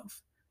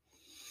yourself.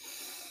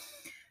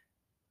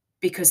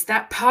 Because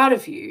that part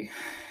of you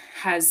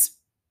has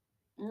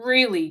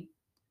really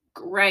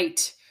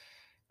great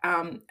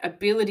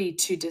ability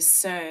to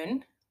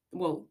discern.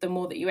 Well, the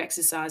more that you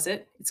exercise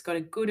it, it's got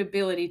a good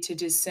ability to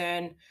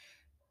discern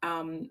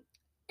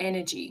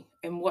energy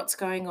and what's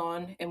going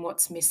on and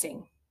what's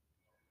missing.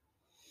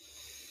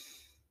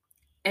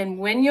 And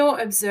when you're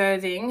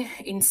observing,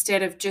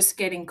 instead of just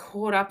getting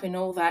caught up in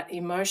all that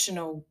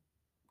emotional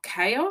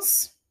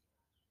chaos,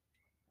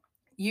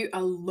 you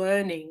are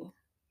learning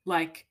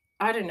Like,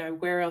 I don't know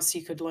where else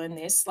you could learn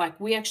this. Like,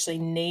 we actually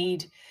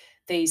need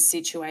these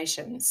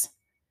situations.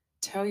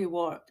 Tell you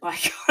what,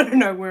 like, I don't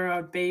know where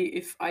I'd be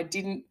if I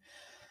didn't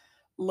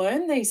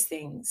learn these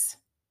things.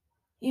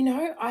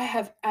 I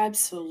have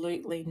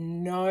absolutely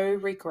no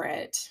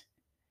regret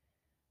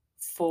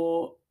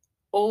for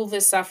all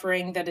the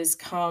suffering that has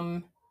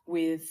come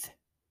with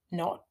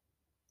not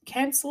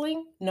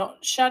canceling,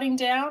 not shutting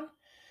down,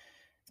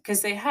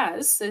 because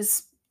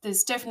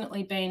there's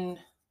definitely been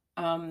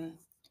um,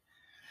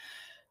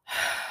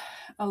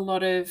 a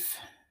lot of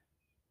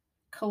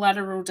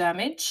collateral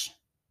damage,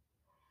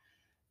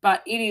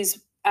 but it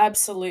is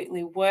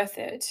absolutely worth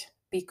it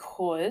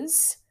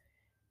because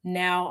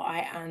now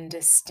I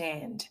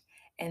understand.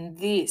 And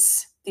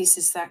this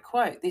is that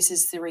quote. This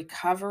is the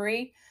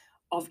recovery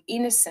of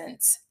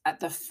innocence at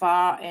the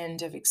far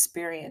end of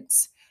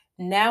experience.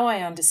 Now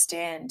I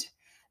understand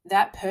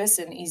that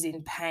person is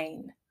in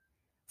pain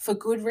for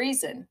good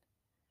reason.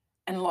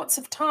 And lots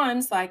of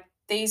times, like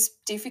these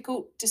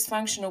difficult,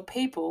 dysfunctional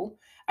people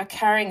are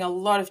carrying a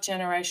lot of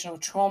generational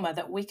trauma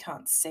that we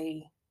can't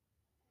see.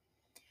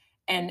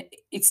 And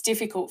it's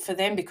difficult for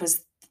them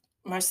because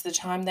most of the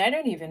time they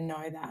don't even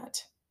know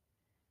that.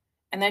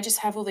 And they just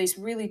have all these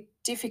really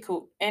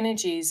difficult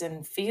energies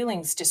and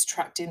feelings just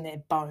trapped in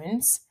their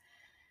bones.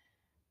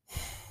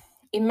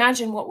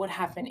 Imagine what would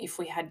happen if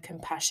we had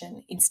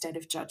compassion instead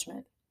of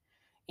judgment,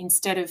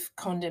 instead of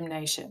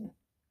condemnation.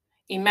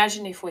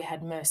 Imagine if we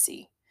had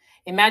mercy.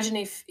 Imagine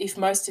if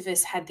most of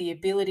us had the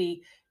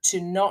ability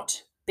to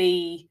not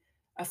be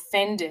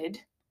offended,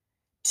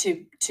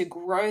 to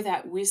grow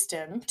that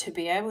wisdom, to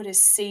be able to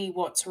see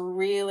what's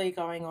really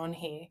going on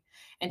here,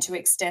 and to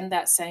extend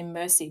that same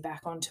mercy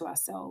back onto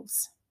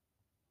ourselves.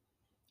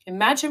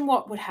 Imagine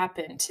what would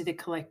happen to the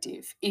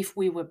collective if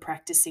we were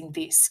practicing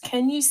this.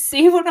 Can you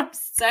see what I'm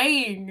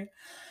saying?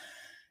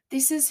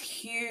 This is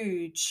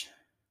huge.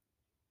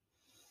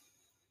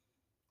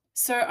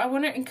 So, I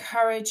want to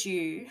encourage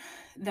you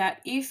that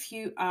if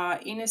you are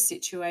in a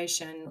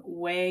situation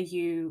where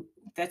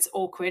that's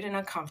awkward and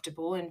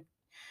uncomfortable,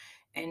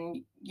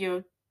 and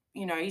you're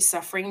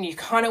suffering, you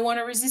kind of want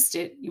to resist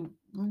it, you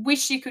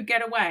wish you could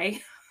get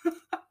away.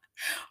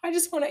 I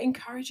just want to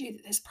encourage you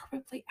that there's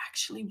probably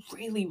actually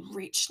really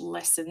rich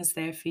lessons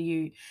there for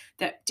you,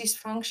 that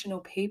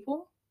dysfunctional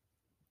people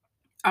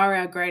are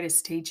our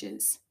greatest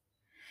teachers.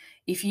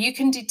 If you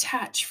can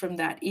detach from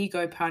that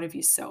ego part of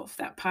yourself,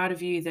 that part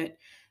of you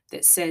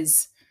that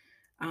says,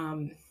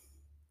 um,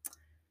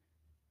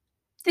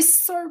 this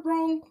is so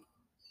wrong,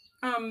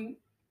 um,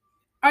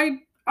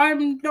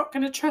 I'm not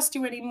going to trust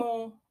you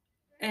anymore,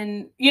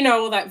 and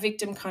all that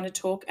victim kind of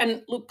talk.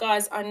 And look,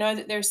 guys, I know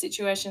that there are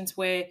situations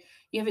where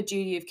you have a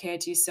duty of care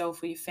to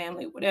yourself or your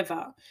family,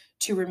 whatever,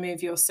 to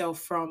remove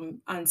yourself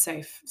from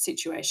unsafe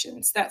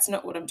situations. That's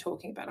not what I'm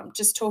talking about. I'm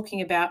just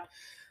talking about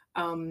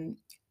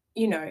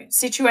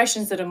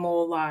situations that are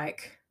more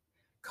like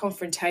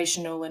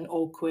confrontational and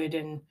awkward,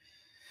 and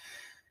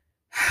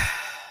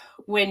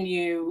when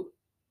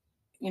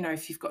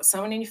if you've got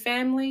someone in your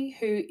family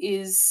who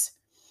is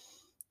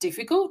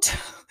difficult,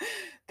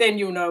 then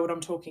you'll know what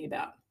I'm talking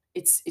about.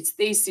 It's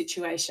these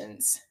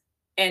situations.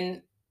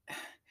 And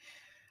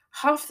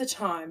half the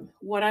time,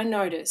 what I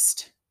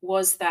noticed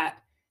was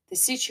that the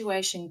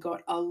situation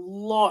got a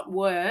lot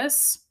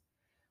worse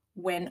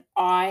when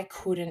I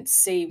couldn't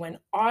see, when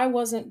I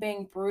wasn't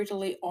being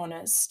brutally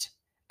honest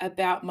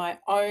about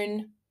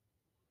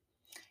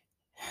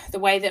the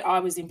way that I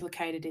was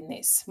implicated in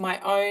this, my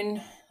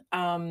own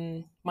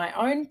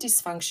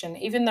dysfunction.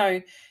 Even though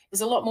it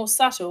was a lot more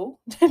subtle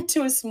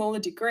to a smaller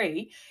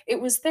degree, it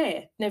was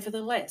there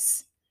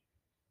nevertheless.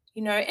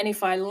 And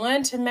if I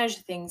learned to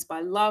measure things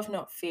by love,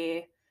 not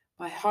fear,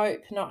 by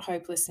hope, not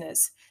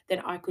hopelessness, then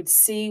I could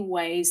see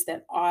ways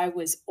that I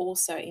was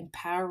also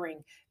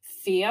empowering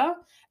fear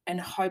and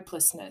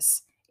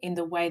hopelessness in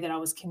the way that I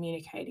was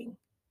communicating,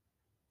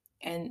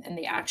 and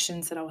the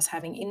actions that I was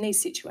having in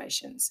these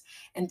situations.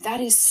 And that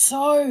is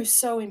so,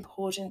 so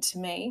important to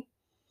me,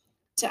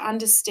 to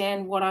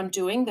understand what I'm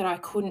doing that I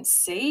couldn't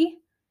see.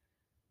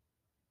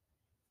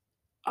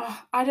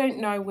 Oh, I don't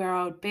know where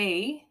I would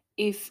be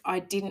if I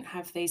didn't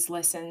have these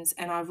lessons,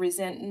 and I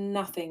resent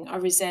nothing. I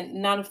resent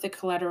none of the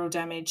collateral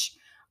damage.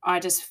 I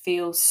just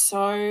feel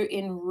so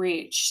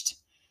enriched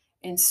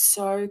and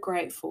so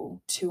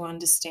grateful to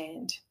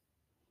understand.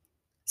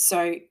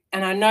 So,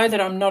 and I know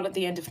that I'm not at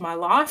the end of my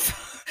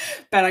life,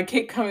 but I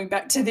keep coming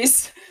back to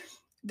this,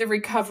 the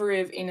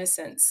recovery of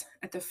innocence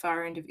at the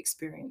far end of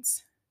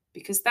experience,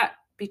 because that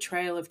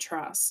betrayal of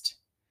trust,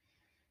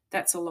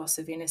 that's a loss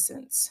of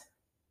innocence.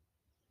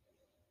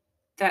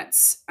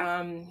 That's,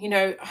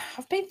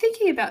 I've been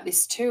thinking about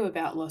this too,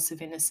 about loss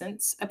of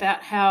innocence,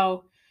 about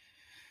how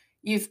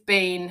you've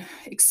been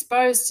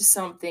exposed to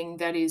something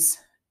that is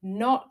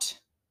not,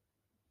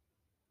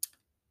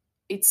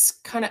 it's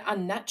kind of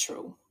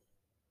unnatural.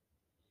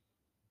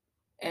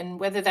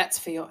 And whether that's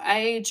for your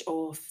age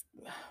or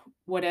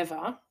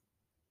whatever,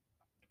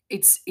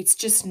 it's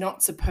just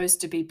not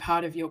supposed to be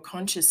part of your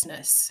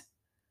consciousness.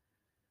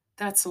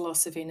 That's a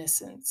loss of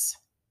innocence.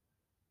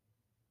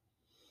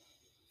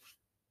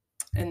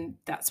 And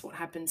that's what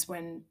happens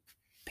when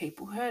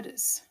people hurt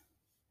us.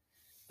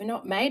 We're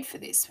not made for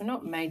this. We're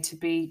not made to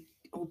be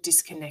all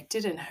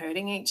disconnected and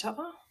hurting each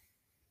other.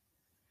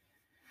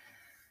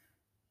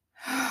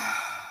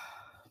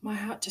 My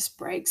heart just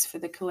breaks for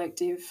the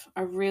collective.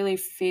 I really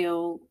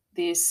feel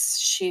this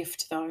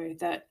shift, though,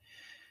 that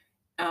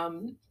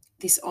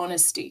this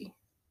honesty,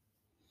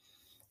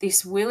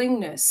 this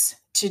willingness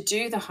to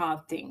do the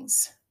hard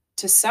things,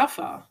 to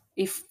suffer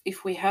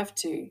if we have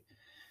to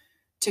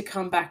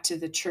come back to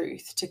the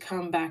truth, to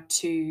come back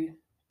to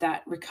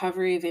that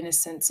recovery of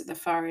innocence at the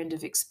far end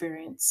of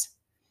experience,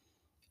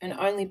 and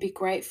only be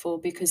grateful,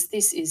 because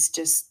this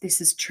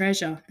is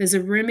treasure. There's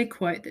a Rumi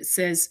quote that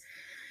says,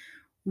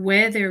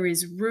 "Where there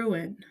is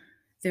ruin,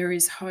 there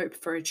is hope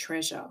for a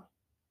treasure."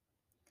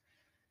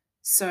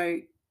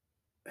 So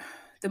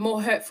the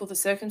more hurtful the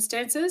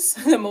circumstances,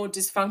 the more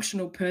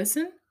dysfunctional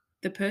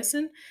the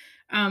person,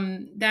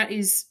 that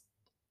is,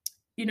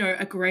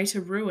 a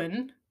greater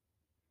ruin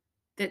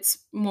that's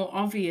more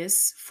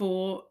obvious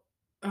for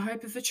a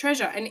hope of a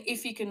treasure. And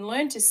if you can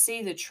learn to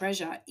see the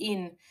treasure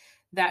in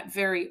that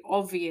very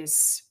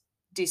obvious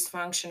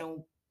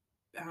dysfunctional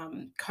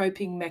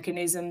coping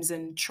mechanisms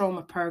and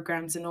trauma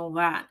programs and all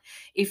that,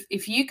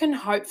 if you can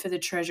hope for the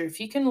treasure, if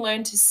you can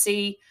learn to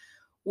see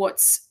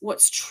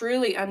what's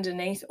truly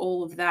underneath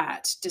all of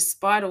that,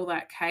 despite all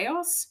that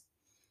chaos,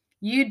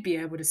 you'd be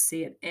able to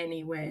see it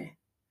anywhere,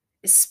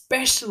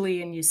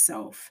 especially in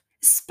yourself.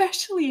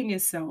 Especially in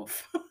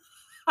yourself.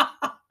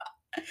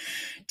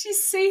 Do you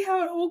see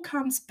how it all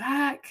comes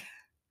back?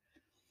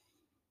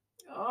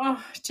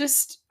 Oh,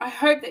 I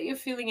hope that you're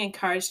feeling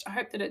encouraged. I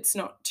hope that it's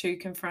not too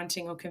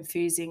confronting or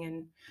confusing.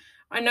 And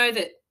I know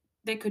that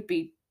there could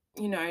be,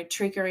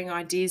 triggering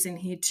ideas in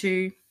here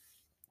too.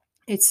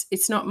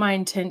 It's not my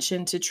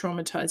intention to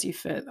traumatize you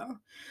further.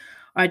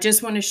 I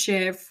just want to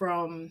share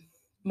from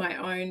my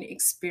own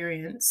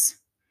experience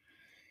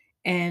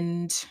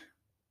and,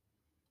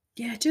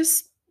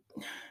 just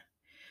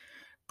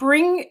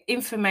bring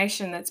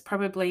information that's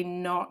probably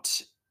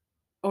not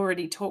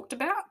already talked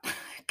about,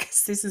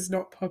 because this is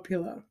not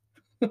popular.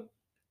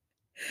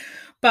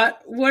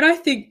 But what I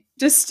think,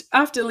 just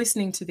after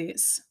listening to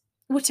this,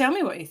 well, tell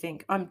me what you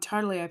think. I'm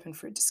totally open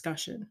for a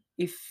discussion.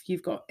 If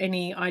you've got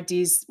any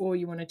ideas or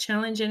you want to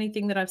challenge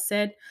anything that I've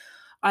said,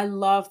 I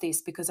love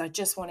this, because I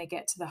just want to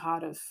get to the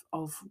heart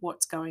of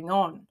what's going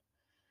on,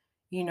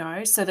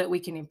 so that we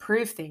can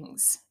improve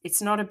things.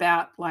 It's not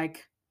about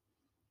like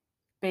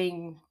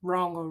being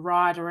wrong or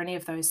right or any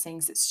of those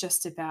things. It's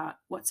just about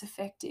what's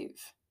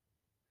effective.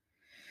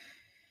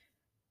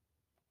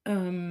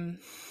 You're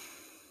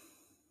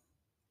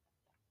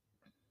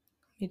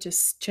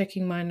just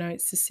checking my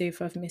notes to see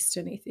if I've missed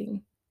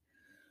anything.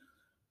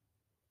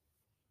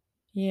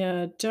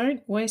 Yeah,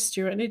 don't waste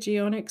your energy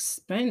on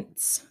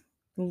expense.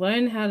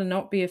 Learn how to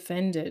not be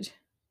offended,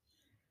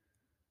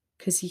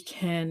 because you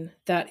can.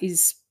 That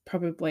is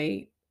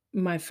probably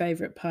my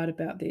favorite part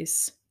about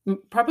this.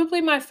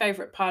 Probably my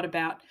favorite part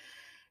about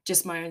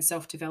just my own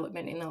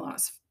self-development in the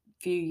last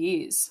few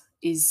years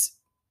is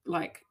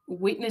like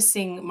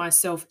witnessing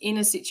myself in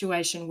a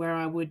situation where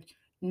I would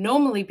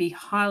normally be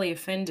highly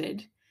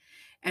offended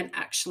and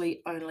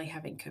actually only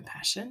having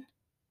compassion.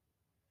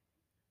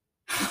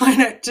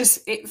 And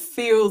it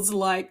feels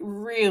like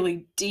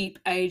really deep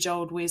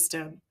age-old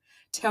wisdom.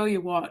 Tell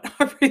you what,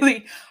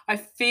 I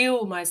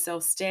feel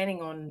myself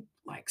standing on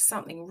like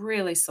something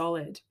really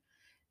solid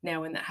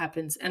now when that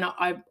happens. And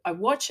I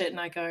watch it and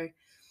I go,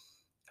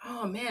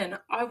 oh man,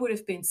 I would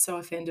have been so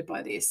offended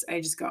by this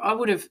ages ago. I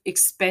would have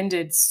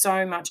expended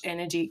so much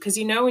energy, because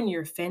when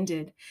you're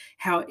offended,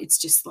 how it's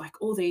just like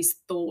all these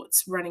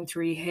thoughts running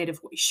through your head of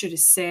what you should have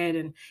said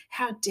and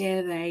how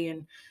dare they,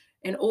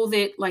 and all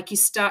that, like you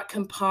start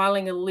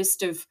compiling a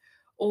list of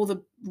all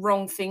the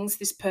wrong things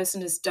this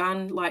person has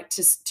done, like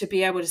to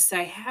be able to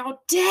say, how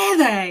dare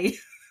they,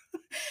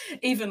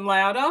 even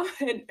louder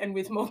and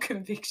with more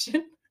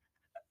conviction.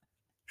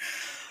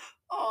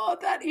 Oh,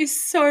 that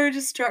is so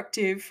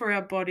destructive for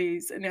our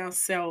bodies and our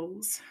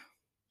cells.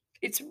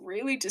 It's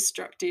really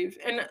destructive.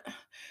 And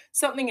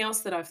something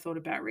else that I've thought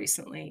about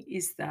recently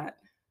is that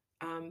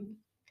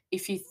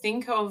if you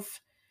think of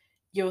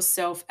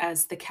yourself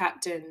as the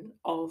captain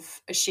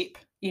of a ship,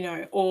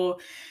 or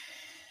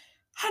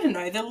I don't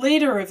know, the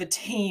leader of a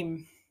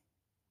team,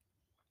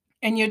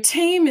 and your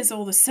team is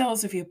all the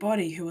cells of your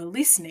body who are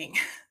listening,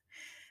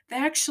 they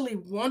actually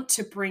want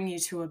to bring you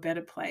to a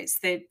better place.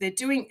 They're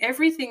doing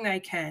everything they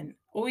can.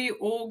 All your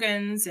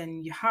organs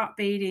and your heart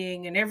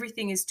beating and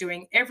everything is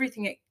doing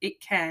everything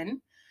it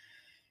can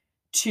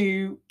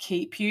to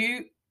keep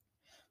you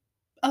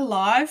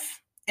alive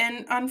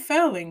and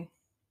unfurling.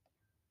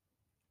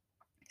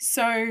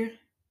 So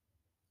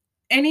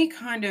any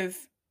kind of,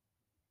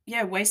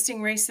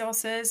 wasting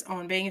resources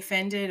on being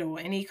offended or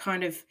any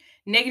kind of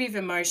negative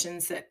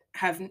emotions that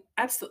have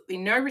absolutely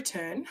no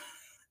return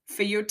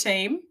for your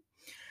team,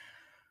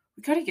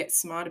 we've got to get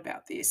smart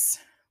about this.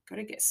 We've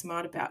got to get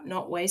smart about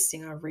not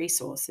wasting our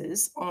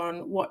resources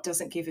on what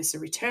doesn't give us a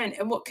return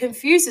and what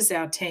confuses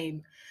our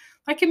team.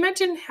 Like,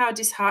 imagine how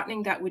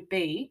disheartening that would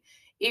be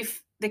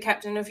if the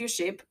captain of your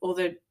ship or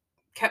the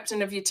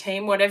captain of your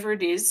team, whatever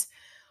it is,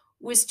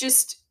 was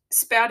just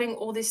spouting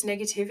all this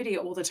negativity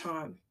all the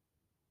time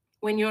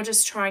when you're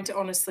just trying to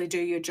honestly do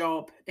your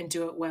job and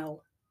do it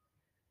well.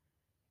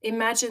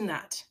 Imagine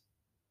that.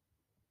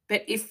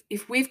 But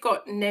if we've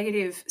got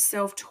negative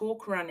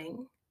self-talk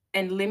running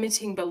and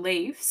limiting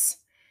beliefs,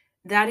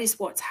 that is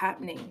what's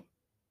happening.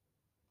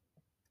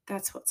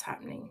 That's what's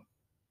happening.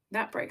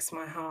 That breaks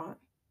my heart.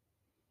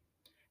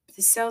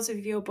 The cells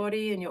of your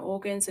body and your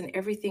organs and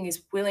everything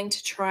is willing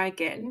to try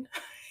again,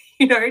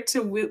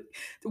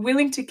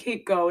 willing to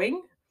keep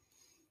going.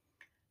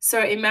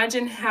 So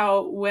imagine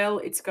how well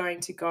it's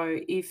going to go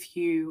if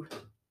you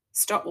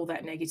stop all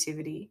that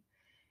negativity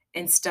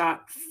and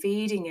start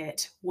feeding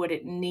it what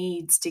it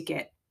needs to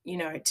get,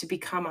 to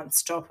become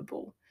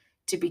unstoppable,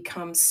 to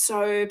become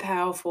so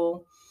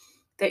powerful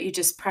that you're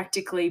just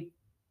practically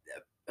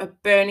a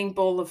burning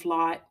ball of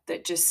light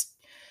that just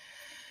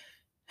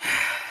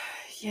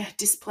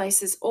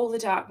displaces all the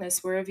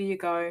darkness wherever you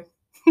go.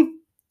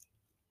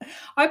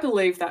 I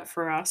believe that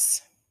for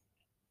us.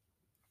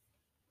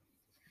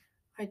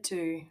 I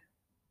do.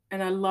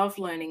 And I love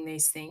learning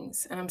these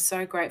things. And I'm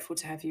so grateful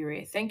to have you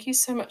here. Thank you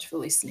so much for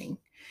listening.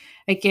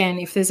 Again,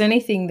 if there's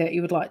anything that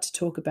you would like to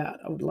talk about,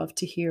 I would love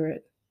to hear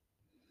it.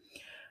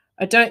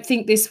 I don't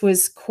think this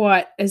was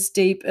quite as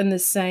deep and the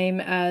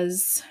same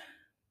as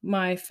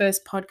my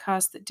first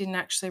podcast that didn't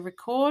actually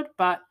record,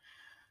 but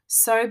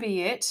so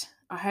be it.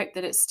 I hope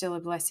that it's still a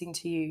blessing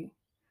to you.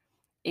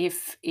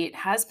 If it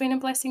has been a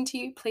blessing to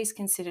you, please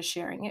consider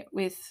sharing it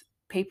with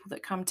people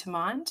that come to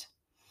mind.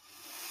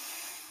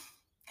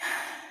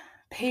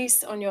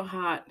 Peace on your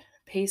heart,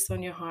 peace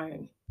on your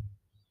home.